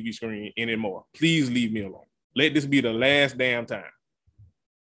my TV screen anymore. Please leave me alone. Let this be the last damn time.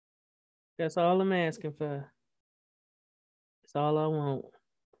 That's all I'm asking for. That's all I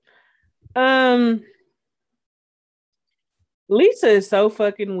want. Lisa is so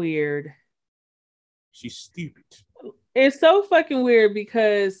fucking weird. She's stupid. It's so fucking weird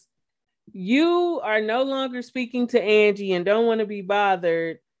because you are no longer speaking to Angie and don't want to be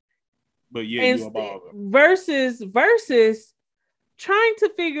bothered. But yeah, you are bothered. Versus trying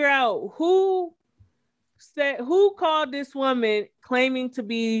to figure out who called this woman claiming to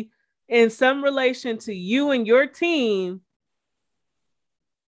be in some relation to you and your team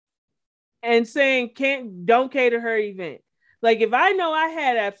and saying don't cater her event. Like, if I know I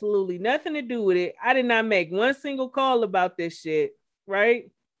had absolutely nothing to do with it, I did not make one single call about this shit,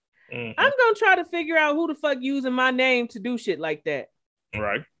 right? Mm-hmm. I'm gonna try to figure out who the fuck using my name to do shit like that.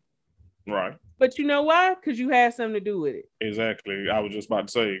 Right. But you know why? Because you had something to do with it. Exactly. I was just about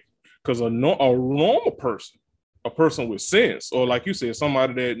to say, because a normal person, a person with sense, or like you said,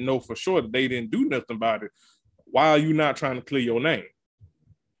 somebody that know for sure that they didn't do nothing about it, why are you not trying to clear your name?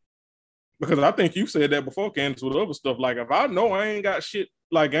 Because I think you said that before, Candace, with other stuff. Like, if I know I ain't got shit,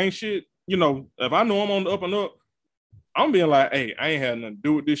 like ain't shit, if I know I'm on the up and up, I'm being like, hey, I ain't had nothing to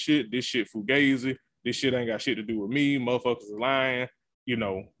do with this shit. This shit fugazi. This shit ain't got shit to do with me. Motherfuckers is lying.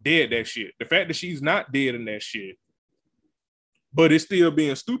 Dead that shit. The fact that she's not dead in that shit But it's still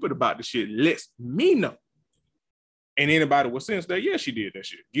being stupid about the shit lets me know. And anybody with sense that, yeah, she did that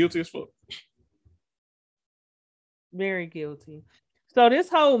shit. Guilty as fuck. Very guilty. So this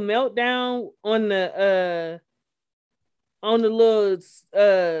whole meltdown on the little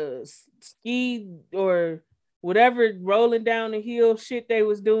ski or whatever rolling down the hill shit they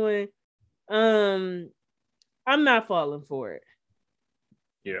was doing, I'm not falling for it.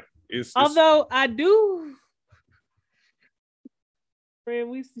 Yeah. Although I do,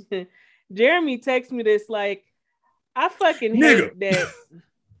 friend, Jeremy texted me this like, I fucking hate that.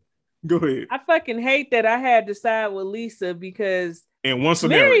 Go ahead. I fucking hate that I had to side with Lisa because and one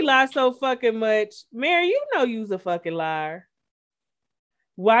scenario, Mary lies so fucking much. Mary, you know you's a fucking liar.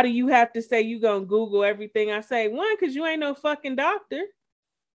 Why do you have to say you gonna Google everything I say? One, because you ain't no fucking doctor.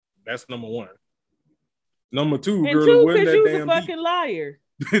 That's number one. Number two, and girl, two, because you's a fucking liar.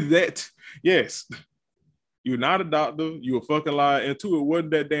 That, yes. You're not a doctor. You a fucking liar. And two, it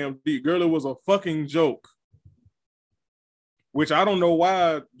wasn't that damn deep. Girl, it was a fucking joke. Which I don't know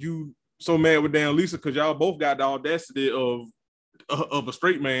why you so mad with damn Lisa, because y'all both got the audacity of a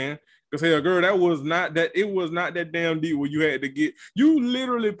straight man. Because hell, girl, it was not that damn deep where you had to get. You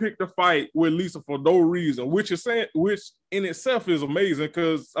literally picked a fight with Lisa for no reason, which in itself is amazing.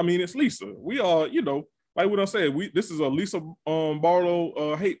 Because I mean, it's Lisa. We are, like what I said, this is a Lisa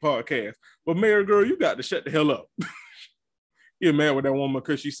Barlow hate podcast. But Mary, girl, you got to shut the hell up. You're mad with that woman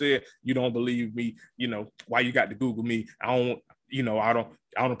because she said you don't believe me. Why you got to Google me? I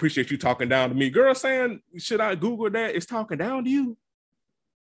don't appreciate you talking down to me. Girl, saying should I Google that is talking down to you?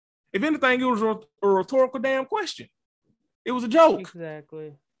 If anything, it was a rhetorical damn question. It was a joke.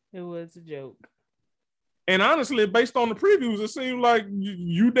 Exactly, it was a joke. And honestly, based on the previews, it seemed like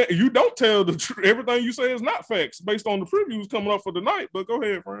you don't tell the truth. Everything you say is not facts based on the previews coming up for the night. But go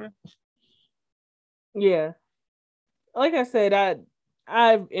ahead, friend. Yeah. Like I said,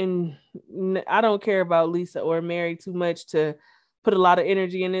 I don't care about Lisa or Mary too much to put a lot of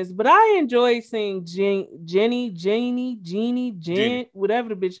energy in this, but I enjoy seeing Jenny, whatever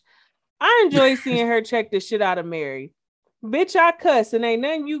the bitch. I enjoy seeing her check the shit out of Mary. Bitch, I cuss and ain't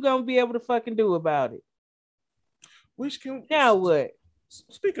nothing you gonna be able to fucking do about it. Now what?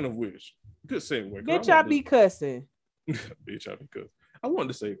 Speaking of which, good segue. Bitch, I be cussing. Bitch, I be cussing. I wanted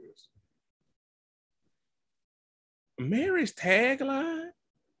to say this. Mary's tagline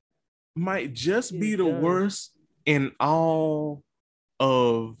might just be the worst in all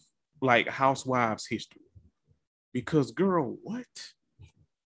of like Housewives history. Because girl, what?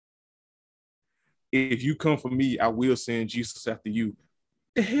 If you come for me, I will send Jesus after you.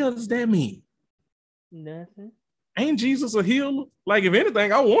 The hell does that mean? Nothing. Ain't Jesus a healer? Like, if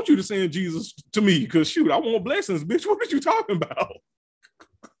anything, I want you to send Jesus to me because shoot, I want blessings, bitch. What are you talking about?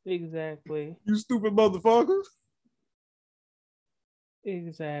 Exactly. You stupid motherfuckers.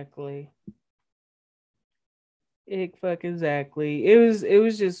 Exactly. Exactly. It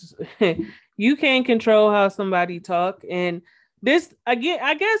was just you can't control how somebody talk. And this again,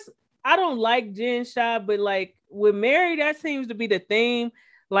 I guess I don't like Jen Shah, but like with Mary, that seems to be the theme.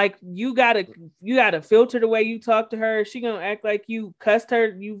 Like you gotta filter the way you talk to her. She gonna act like you cussed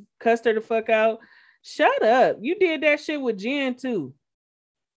her the fuck out. Shut up. You did that shit with Jen too.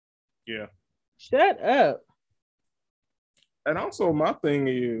 Yeah. Shut up. And also my thing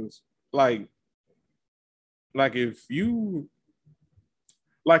is like if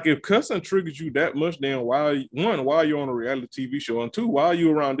cussing triggers you that much, then why you're on a reality TV show, and two, why are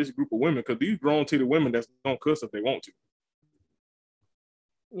you around this group of women? Because these grown titty women that's gonna cuss if they want to.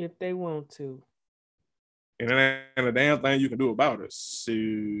 If they want to. And there ain't a damn thing you can do about it. So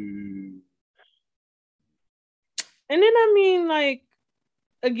and then I mean, like,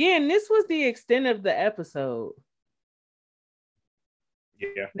 again, this was the extent of the episode.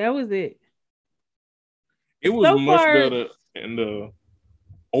 Yeah. That was it. It was so much better in the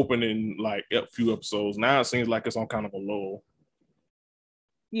opening, like, a few episodes. Now it seems like it's on kind of a lull.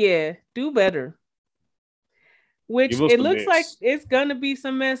 Yeah, do better. Which it looks like it's gonna be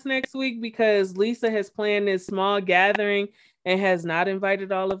some mess next week because Lisa has planned this small gathering and has not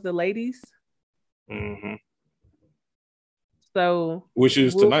invited all of the ladies. Mm-hmm. So, which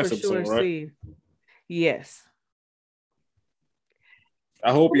is tonight's episode, right? See. Yes.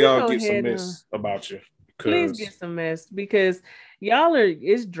 I hope y'all get some mess about you. Please get some mess because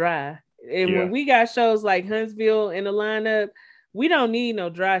it's dry. And when we got shows like Huntsville in the lineup, we don't need no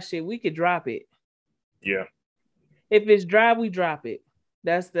dry shit. We could drop it. Yeah. If it's dry, we drop it.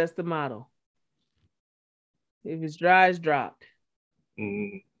 That's the motto. If it's dry, it's dropped.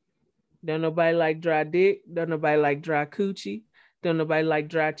 Mm. Don't nobody like dry dick. Don't nobody like dry coochie. Don't nobody like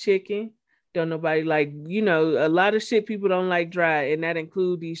dry chicken. Don't nobody like, a lot of shit people don't like dry, and that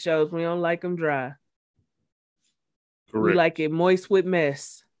include these shows. We don't like them dry. Correct. We like it moist with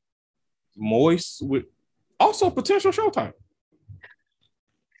mess. Moist with also potential Showtime.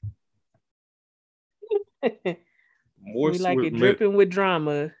 We like it dripping with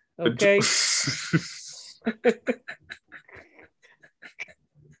drama. Okay.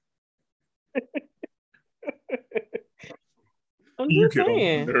 I'm just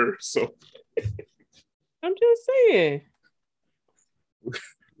saying. I'm just saying.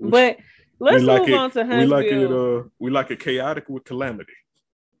 But let's move on to Huntsville. We like it chaotic with calamity.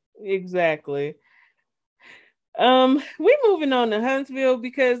 Exactly. We moving on to Huntsville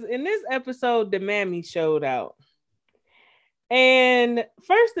because in this episode, the mammy showed out. And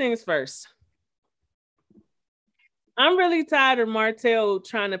first things first, I'm really tired of Martell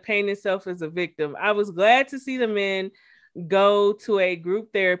trying to paint himself as a victim. I was glad to see the men go to a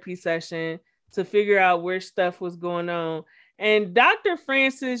group therapy session to figure out where stuff was going on. And Dr.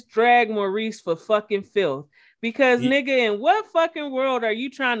 Francis dragged Maurice for fucking filth. Because, nigga, in what fucking world are you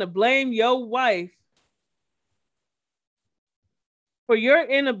trying to blame your wife for your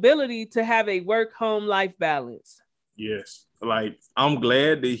inability to have a work-home life balance? Yes. Like, I'm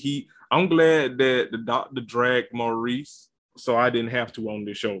glad that the doctor dragged Maurice so I didn't have to on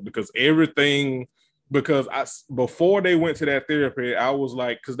this show because before they went to that therapy, I was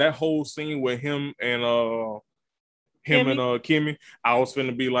like, because that whole scene with him and Kimmy, I was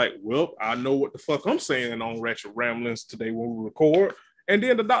finna be like, well, I know what the fuck I'm saying on Ratchet Ramblings today when we record. And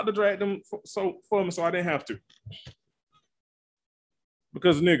then the doctor dragged them for me, so I didn't have to.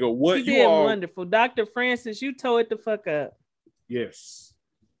 Because nigga, what you are wonderful. Dr. Francis, you tore it the fuck up. Yes.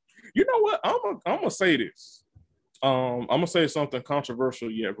 You know what? I'm gonna say this. I'm gonna say something controversial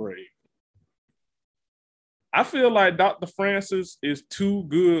yet brave. I feel like Dr. Francis is too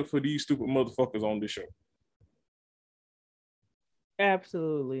good for these stupid motherfuckers on this show.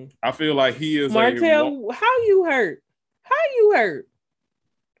 Absolutely. I feel like he is Martell, how you hurt? How you hurt?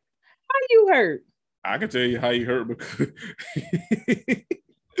 How you hurt? I can tell you how he hurt because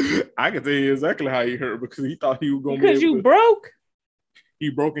I can tell you exactly how he hurt because he thought he was going to be able to... broke? He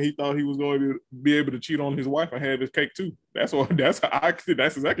broke and he thought he was going to be able to cheat on his wife and have his cake too. That's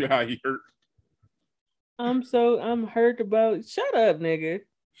exactly how he hurt. I'm hurt about... Shut up, nigga.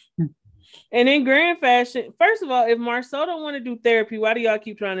 And in grand fashion, first of all, if Marceau don't want to do therapy, why do y'all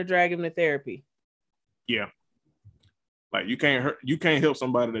keep trying to drag him to therapy? Yeah. Like you can't help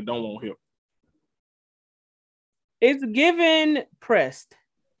somebody that don't want help. It's given pressed.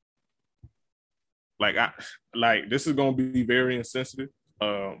 Like this is gonna be very insensitive.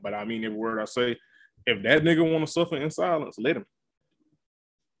 But I mean every word I say. If that nigga want to suffer in silence, let him.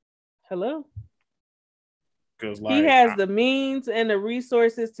 Hello. Because he has the means and the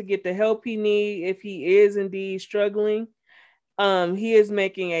resources to get the help he needs if he is indeed struggling. He is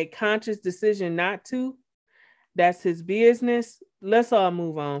making a conscious decision not to. That's his business. Let's all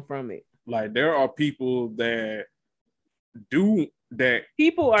move on from it. Like there are people that do that.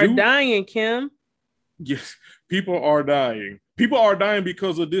 People are dying, Kim. Yes, people are dying. People are dying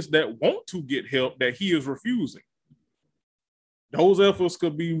because of this that want to get help that he is refusing. Those efforts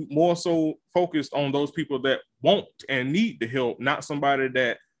could be more so focused on those people that want and need the help, not somebody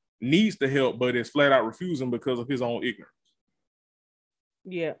that needs the help but is flat out refusing because of his own ignorance.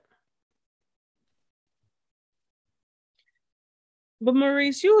 Yeah. But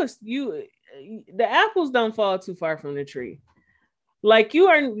Maurice, you the apples don't fall too far from the tree. Like you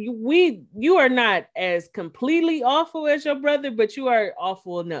are not as completely awful as your brother, but you are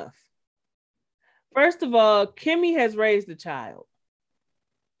awful enough. First of all, Kimmy has raised a child.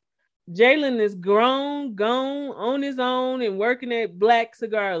 Jalen is gone on his own and working at Black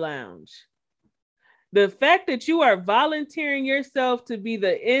Cigar Lounge. The fact that you are volunteering yourself to be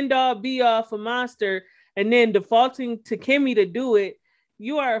the end all be all for Monster and then defaulting to Kimmy to do it,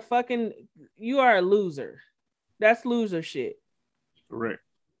 you are a loser. That's loser shit. Correct.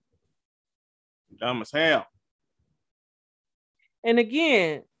 Dumb as hell. And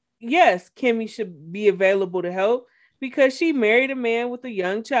again, yes, Kimmy should be available to help because she married a man with a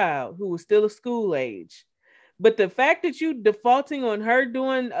young child who was still a school age. But the fact that you defaulting on her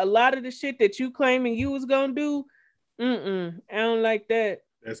doing a lot of the shit that you claiming you was gonna do, I don't like that.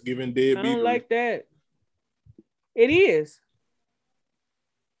 That's giving deadbeat. I don't like that. It is.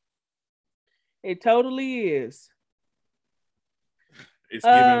 It totally is.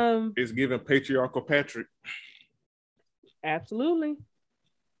 It's giving patriarchal Patrick. Absolutely.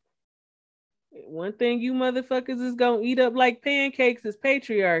 One thing you motherfuckers is gonna eat up like pancakes is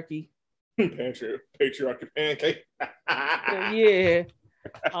patriarchy. Patriarchy pancake. Yeah.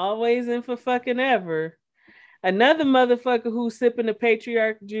 Always and for fucking ever. Another motherfucker who's sipping the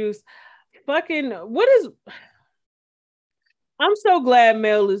patriarch juice. Fucking, what is... I'm so glad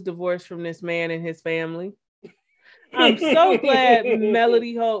Mel is divorced from this man and his family. I'm so glad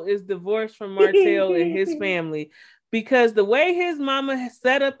Melody Holt is divorced from Martell and his family, because the way his mama has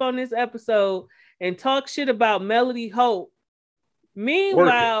set up on this episode and talk shit about Melody Holt,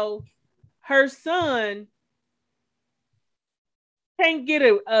 meanwhile, her son can't get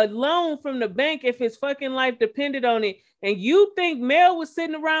a loan from the bank if his fucking life depended on it. And you think Mel was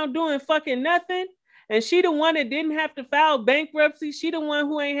sitting around doing fucking nothing? And she the one that didn't have to file bankruptcy. She the one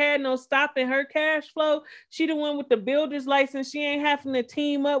who ain't had no stop in her cash flow. She the one with the builder's license. She ain't having to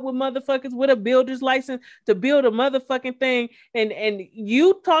team up with motherfuckers with a builder's license to build a motherfucking thing. And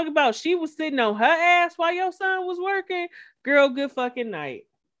you talk about she was sitting on her ass while your son was working. Girl, good fucking night.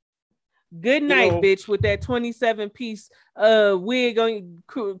 Good night, bitch, with that 27-piece wig on,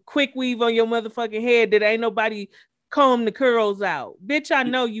 quick weave on your motherfucking head that ain't nobody comb the curls out. Bitch, I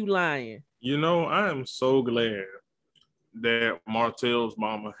know you lying. You know, I am so glad that Martell's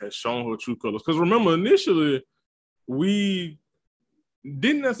mama has shown her true colors. Because remember, initially, we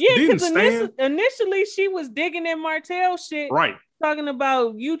didn't stand. Initially, she was digging in Martell's shit. Right. Talking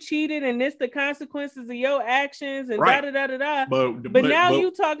about you cheated and this the consequences of your actions and right. da. But now you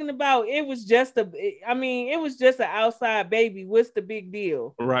talking about it was just an outside baby. What's the big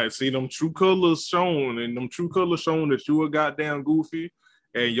deal? Right. See, them true colors shown that you a goddamn goofy.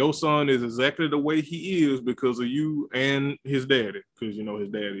 And your son is exactly the way he is because of you and his daddy. Because you know his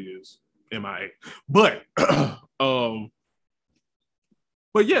daddy is MIA. But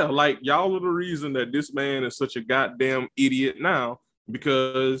yeah, like y'all are the reason that this man is such a goddamn idiot now,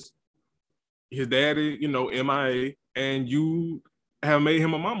 because his daddy, you know, MIA, and you have made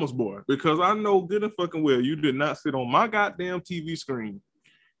him a mama's boy. Because I know good and fucking well you did not sit on my goddamn TV screen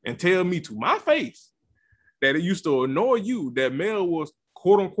and tell me to my face that it used to annoy you that Mel was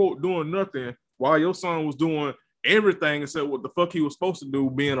quote unquote doing nothing while your son was doing everything except what the fuck he was supposed to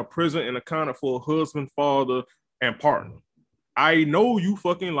do, being a present and accounted for a husband, father, and partner. I know you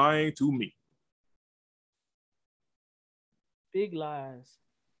fucking lying to me. Big lies.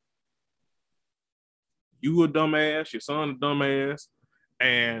 You a dumbass, your son a dumbass,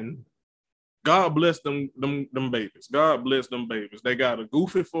 and God bless them babies. God bless them babies. They got a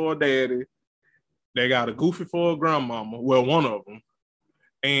goofy for a daddy. They got a goofy for a grandmama. Well, one of them.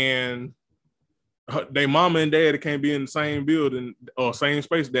 And they mama and daddy can't be in the same building or same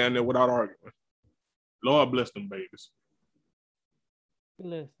space down there without arguing. Lord bless them babies.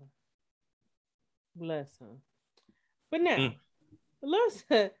 Bless them. But now, let's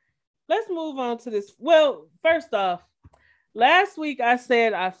move on to this. Well, first off, last week I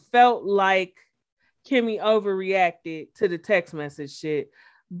said I felt like Kimmy overreacted to the text message shit.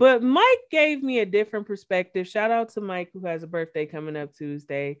 But Mike gave me a different perspective. Shout out to Mike, who has a birthday coming up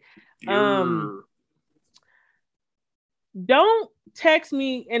Tuesday. Don't text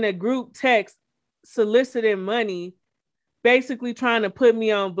me in a group text soliciting money, basically trying to put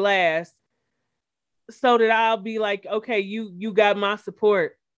me on blast so that I'll be like, okay, you got my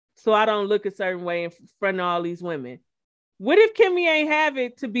support, so I don't look a certain way in front of all these women. What if Kimmy ain't have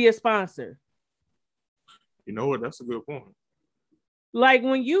it to be a sponsor? You know what? That's a good point. Like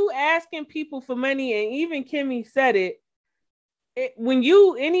when you asking people for money, and even Kimmy said it, when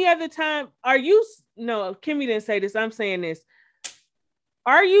you any other time, no, Kimmy didn't say this, I'm saying this.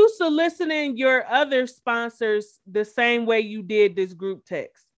 Are you soliciting your other sponsors the same way you did this group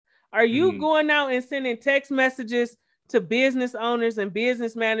text? Are you going out and sending text messages to business owners and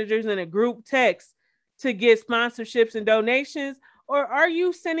business managers in a group text to get sponsorships and donations? Or are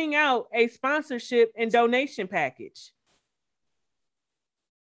you sending out a sponsorship and donation package?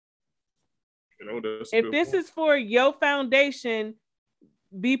 You know, if this is for your foundation,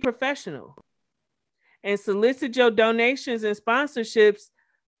 be professional and solicit your donations and sponsorships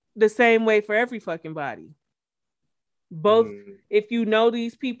the same way for every fucking body. Both if you know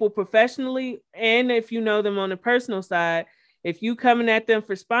these people professionally and if you know them on the personal side. If you coming at them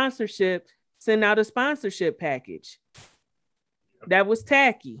for sponsorship, send out a sponsorship package. That was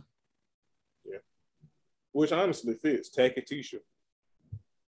tacky. Yeah. Which honestly fits. Tacky t-shirt.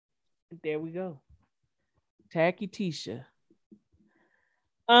 There we go. Tacky Tisha.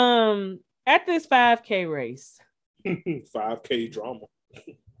 At this 5K race. 5K drama.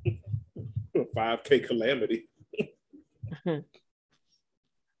 5K calamity.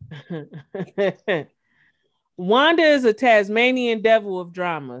 Wanda is a Tasmanian devil of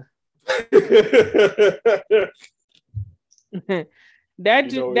drama. That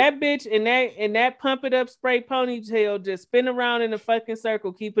bitch and that pump it up spray ponytail just spin around in a fucking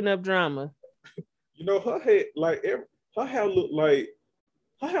circle, keeping up drama. You know, her head her hair looked like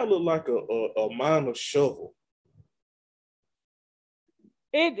a minor shovel.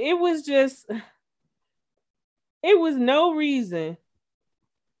 It was no reason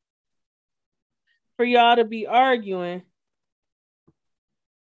for y'all to be arguing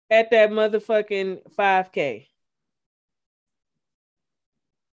at that motherfucking 5K.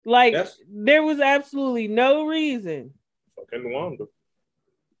 Like, there was absolutely no reason fucking wonder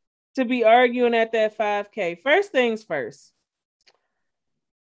to be arguing at that 5K. First things first.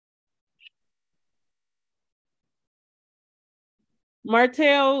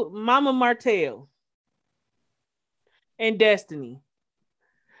 Mama Martell, and Destiny.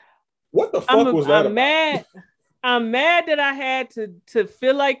 What the fuck was that about? I'm mad that I had to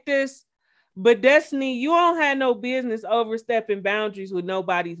feel like this. But Destiny, you don't have no business overstepping boundaries with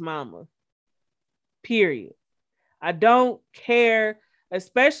nobody's mama. Period. I don't care,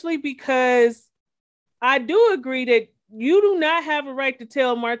 especially because I do agree that you do not have a right to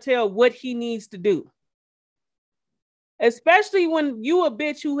tell Martell what he needs to do. Especially when you a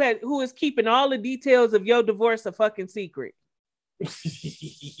bitch who is keeping all the details of your divorce a fucking secret.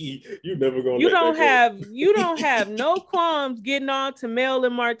 You never gonna. You don't have no qualms getting on to Mel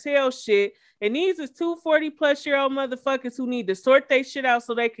and Martell shit. And these is 240-plus-year-old motherfuckers who need to sort their shit out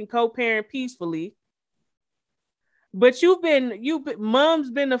so they can co-parent peacefully. But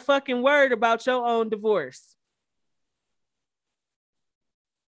mom's been a fucking word about your own divorce.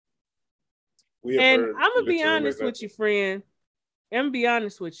 And I'm gonna be honest with you, friend. I'm gonna be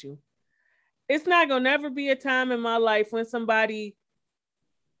honest with you. It's not gonna never be a time in my life when I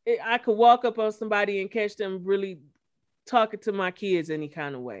could walk up on somebody and catch them really talking to my kids any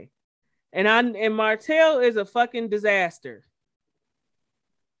kind of way. And Martell is a fucking disaster.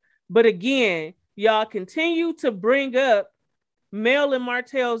 But again, y'all continue to bring up Mel and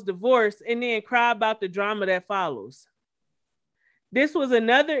Martell's divorce and then cry about the drama that follows. This was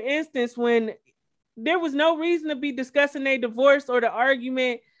another instance when there was no reason to be discussing a divorce or the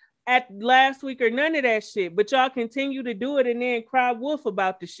argument at last week or none of that shit, but y'all continue to do it and then cry wolf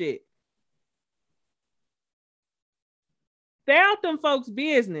about the shit. Stay out them folks'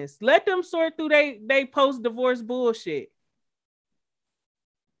 business. Let them sort through they post-divorce bullshit.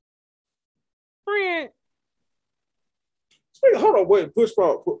 Friend. Hold on, wait, push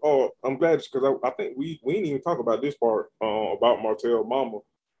part. I'm glad because I think we didn't even talk about this part about Martell mama.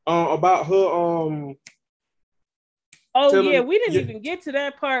 About her we didn't even get to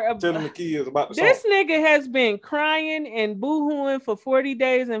that part of telling the kids about the this song. Nigga has been crying and boo-hooing for 40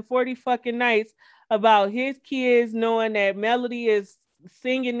 days and 40 fucking nights about his kids knowing that Melody is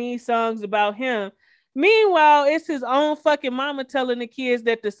singing these songs about him. Meanwhile, it's his own fucking mama telling the kids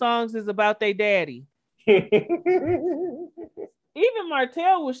that the songs is about their daddy. Even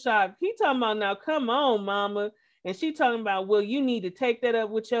Martell was shocked. He talking about, now come on, mama. And she talking about, well, you need to take that up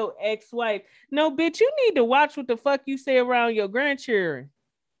with your ex-wife. No, bitch, you need to watch what the fuck you say around your grandchildren.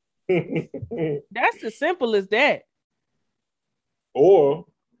 That's as simple as that. Or,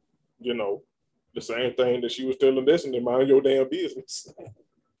 the same thing that she was telling Destiny, mind your damn business.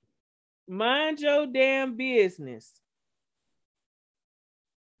 Mind your damn business.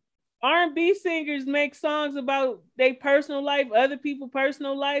 R&B singers make songs about their personal life, other people's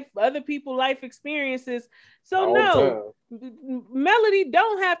personal life, other people's life experiences. So no, Melody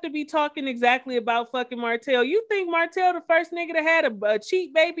don't have to be talking exactly about fucking Martell. You think Martell the first nigga that had a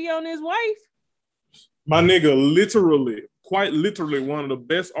cheat baby on his wife? My nigga, quite literally one of the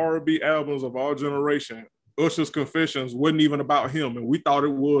best R&B albums of our generation. Usher's Confessions wasn't even about him, and we thought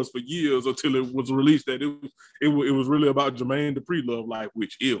it was for years until it was released that it was really about Jermaine Dupri love life,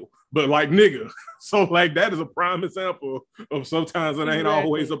 which ill. But like nigga, so like that is a prime example of sometimes it ain't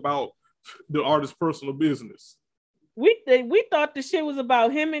always about the artist's personal business. We thought the shit was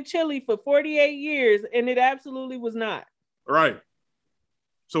about him and Chili for 48 years, and it absolutely was not. Right.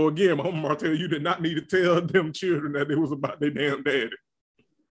 So again, Mama Martell, you did not need to tell them children that it was about their damn daddy.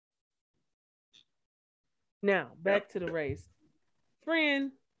 Now, back to the race.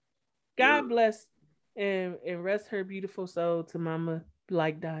 Friend, God bless and rest her beautiful soul to Mama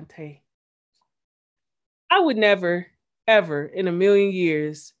like Dante. I would never, ever in a million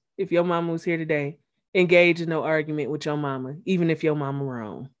years, if your mama was here today, engage in no argument with your mama, even if your mama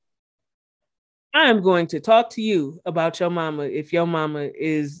wrong. I am going to talk to you about your mama if your mama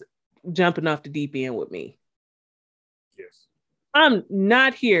is jumping off the deep end with me. Yes. I'm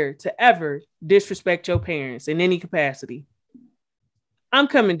not here to ever disrespect your parents in any capacity. I'm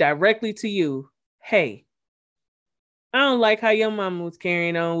coming directly to you. Hey, I don't like how your mama was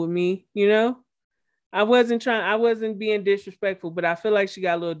carrying on with me, you know? I wasn't being disrespectful, but I feel like she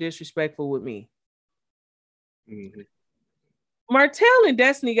got a little disrespectful with me. Mm-hmm. Martell and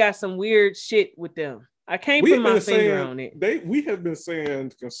Destiny got some weird shit with them. I can't put my finger on it. We have been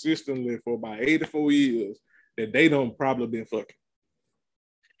saying consistently for about 84 years that they don't probably been fucking.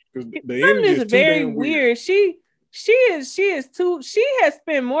 Because the energy is very weird. She has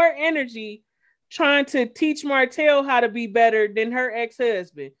spent more energy trying to teach Martell how to be better than her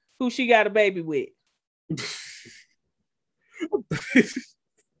ex-husband, who she got a baby with.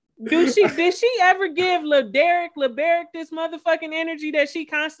 Did she ever give LeBerick this motherfucking energy that she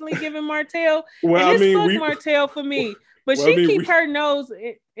constantly giving Martell? Well, and this Martell for me. But she keep her nose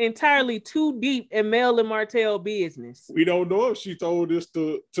entirely too deep in Mel and Martell business. We don't know if she told this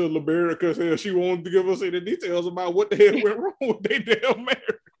to LeBerick because she wanted to give us any details about what the hell went wrong with their damn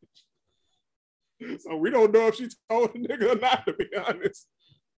marriage. So we don't know if she told the nigga or not, to be honest.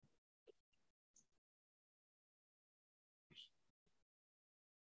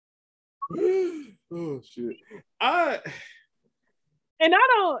 Oh shit. I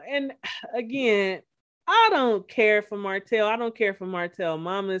don't care for Martell. I don't care for Martell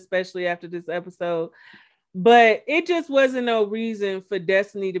mama, especially after this episode. But it just wasn't no reason for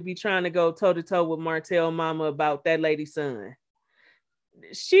Destiny to be trying to go toe-to-toe with Martell mama about that lady's son.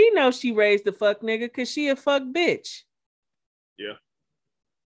 She knows she raised the fuck nigga because she a fuck bitch. Yeah.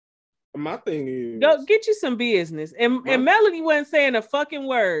 My thing is... Go get you some business. And Melody wasn't saying a fucking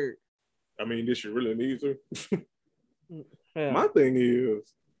word. I mean, this shit really needs her. Yeah. My thing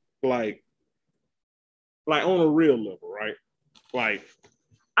is, like on a real level, right? Like,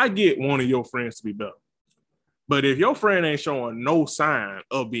 I get one of your friends to be better. But if your friend ain't showing no sign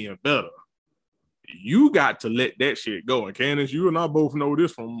of being better, you got to let that shit go. And Candace, you and I both know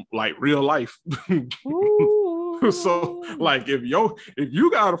this from like real life. So, like, if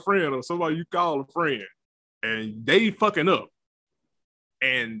you got a friend or somebody you call a friend and they fucking up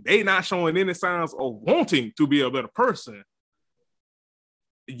and they not showing any signs of wanting to be a better person,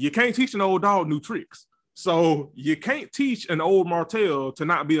 you can't teach an old dog new tricks. So you can't teach an old Martell to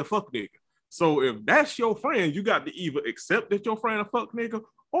not be a fuck nigga. So if that's your friend, you got to either accept that your friend a fuck nigga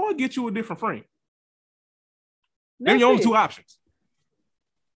or get you a different friend. Then your only two options.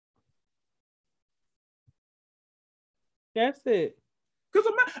 That's it.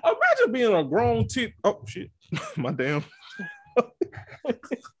 Because imagine being a grown oh shit, my damn.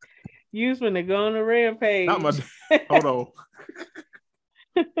 You was finna go on a rampage. Not my. Hold on.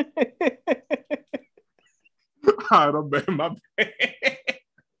 All right, I'm bad. My bad.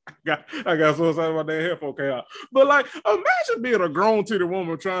 I got so excited about that headphone came out. But like, imagine being a grown titty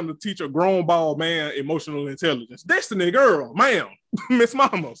woman trying to teach a grown bald man emotional intelligence. Destiny girl, ma'am, Miss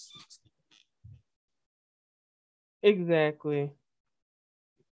Mamas. Exactly.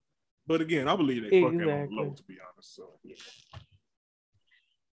 But again, I believe they fucking on the low, to be honest. So yeah.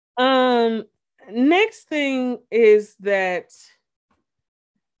 Next thing is that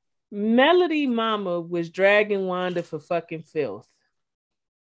Melody Mama was dragging Wanda for fucking filth.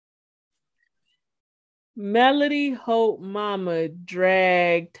 Melody Hope Mama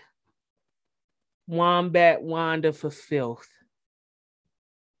dragged Wombat Wanda for filth.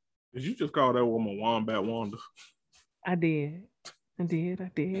 Did you just call that woman Wombat Wanda? I did.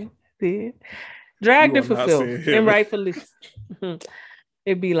 Dragged her for filth. And rightfully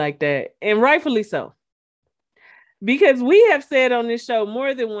it'd be like that. And rightfully so. Because we have said on this show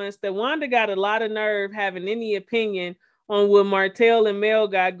more than once that Wanda got a lot of nerve having any opinion on what Martell and Mel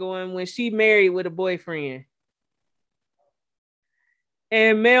got going when she married with a boyfriend.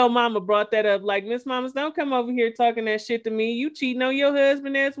 And Mel Mama brought that up like, Miss Mamas, don't come over here talking that shit to me. You cheating on your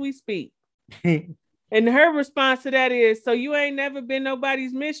husband as we speak. And her response to that is, so you ain't never been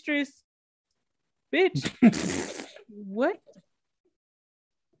nobody's mistress? Bitch. What?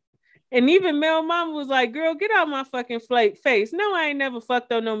 And even Mel Mama was like, girl, get out my fucking face. No, I ain't never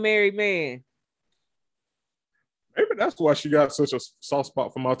fucked on no married man. Maybe that's why she got such a soft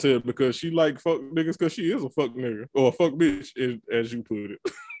spot for Martell, because she like fuck niggas because she is a fuck nigga or a fuck bitch, as you put it.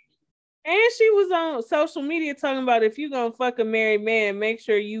 And she was on social media talking about if you gonna fuck a married man, make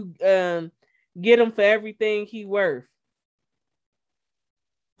sure you get him for everything he worth.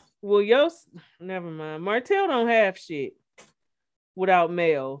 Well, never mind. Martell don't have shit without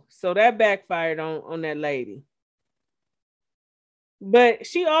Mel, so that backfired on that lady. But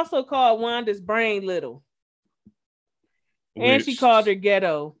she also called Wanda's brain little. And she called her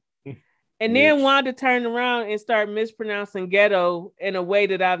ghetto. And then Wanda turned around and started mispronouncing ghetto in a way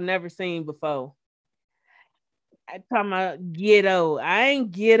that I've never seen before. I'm talking about ghetto. I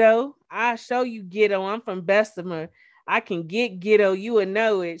ain't ghetto. I'll show you ghetto. I'm from Bessemer. I can get ghetto. You would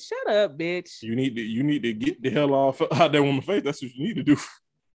know it. Shut up, bitch. You need to get the hell off out that woman's face. That's what you need to do.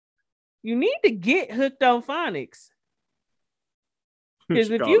 You need to get hooked on phonics. Because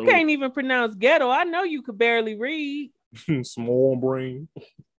if you can't even pronounce ghetto, I know you could barely read. Small brain.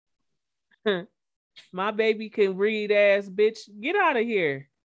 My baby can read, ass bitch. Get out of here.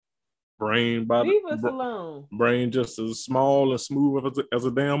 Brain by leave us alone. Brain just as small and smooth as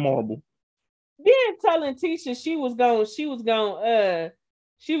a damn marble. Then telling Tisha she was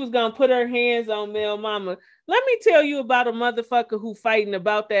gonna put her hands on Mel Mama. Let me tell you about a motherfucker who fighting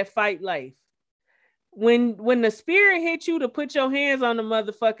about that fight life. When the spirit hits you to put your hands on the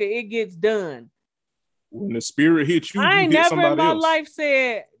motherfucker, it gets done. When the spirit hits you, I ain't you hit never in my else. life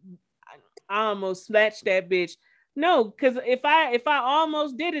said I almost snatched that bitch. No, because if I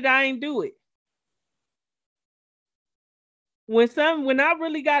almost did it, I ain't do it. When I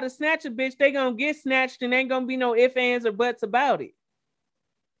really gotta snatch a bitch, they gonna get snatched and ain't gonna be no ifs, ands, or buts about it.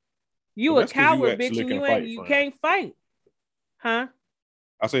 You a coward, bitch, and you can't fight. Huh?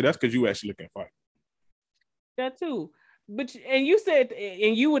 I say that's because you actually can fight. That too. But you said,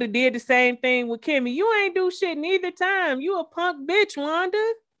 and you would have did the same thing with Kimmy. You ain't do shit neither time. You a punk bitch,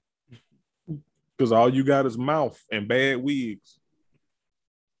 Wanda. Because all you got is mouth and bad wigs.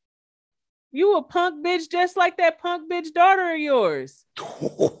 You a punk bitch just like that punk bitch daughter of yours.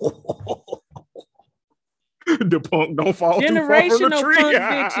 The punk don't fall too far from the tree. Generational punk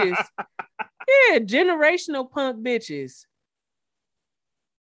bitches. Yeah, generational punk bitches.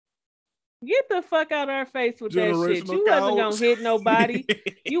 Get the fuck out of our face with that shit. You wasn't gonna hit nobody.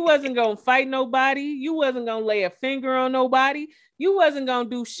 You wasn't gonna fight nobody. You wasn't gonna lay a finger on nobody. You wasn't gonna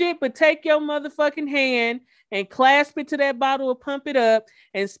do shit but take your motherfucking hand and clasp it to that bottle and pump it up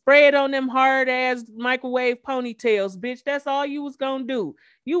and spray it on them hard ass microwave ponytails, bitch. That's all you was gonna do.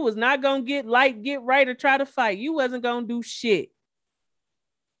 You was not gonna get right, or try to fight. You wasn't gonna do shit.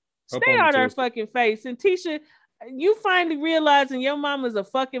 Stay out our fucking face. And Tisha, you finally realizing your mama's a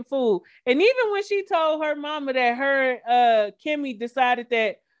fucking fool. And even when she told her mama that her Kimmy decided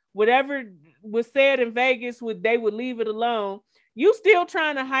that whatever was said in Vegas they would leave it alone, you still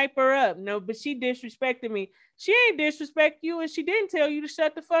trying to hype her up. No, but she disrespected me. She ain't disrespect you, and she didn't tell you to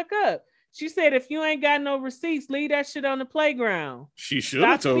shut the fuck up. She said if you ain't got no receipts, leave that shit on the playground. She should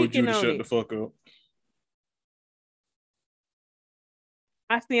have told you to shut the fuck up.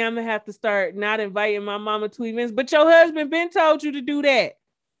 I see I'm gonna have to start not inviting my mama to events, but your husband been told you to do that.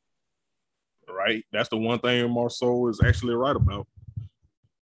 Right. That's the one thing Marceau is actually right about.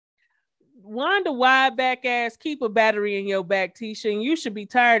 Wanda wide back ass keep a battery in your back, Tisha, and you should be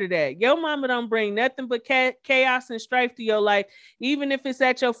tired of that. Your mama don't bring nothing but chaos and strife to your life, even if it's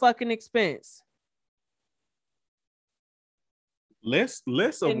at your fucking expense. Less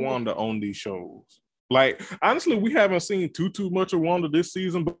of Wanda on these shows. Like, honestly, we haven't seen too much of Wanda this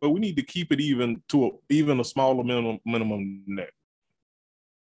season, but we need to keep it even a smaller minimum than that.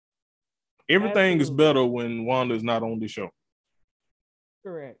 Everything is better when Wanda is not on the show.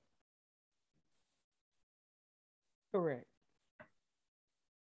 Correct.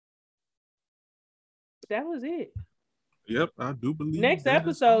 That was it. Yep, I do believe. Next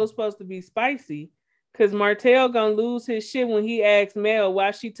episode is supposed to be spicy because Martell gonna lose his shit when he asked Mel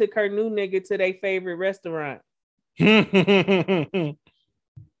why she took her new nigga to their favorite restaurant. Yes,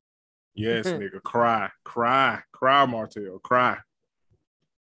 nigga, cry, Martell, cry.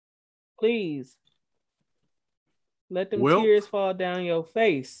 Please. Let them tears fall down your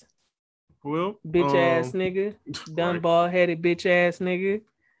face. Well, bitch ass nigga, dumb bald headed bitch ass nigga.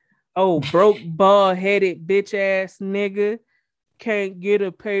 Oh, broke bald headed bitch ass nigga. Can't get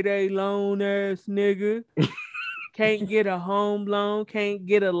a payday loan ass nigga. Can't get a home loan. Can't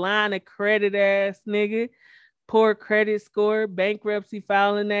get a line of credit ass nigga. Poor credit score, bankruptcy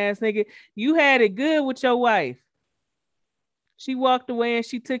filing ass nigga. You had it good with your wife. She walked away and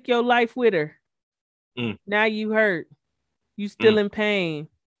she took your life with her. Now you hurt. You still in pain.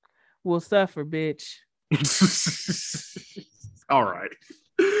 Will suffer, bitch. All right.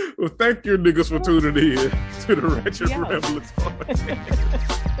 Well, thank you niggas for tuning in to the Ratchet Ramblers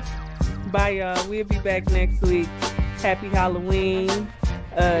podcast. Bye, y'all. We'll be back next week. Happy Halloween.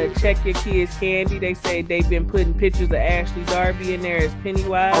 Check your kids' candy. They say they've been putting pictures of Ashley Darby in there as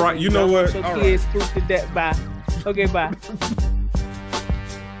Pennywise. All right, you know what? Your kids spooked to death. Bye. Okay, bye.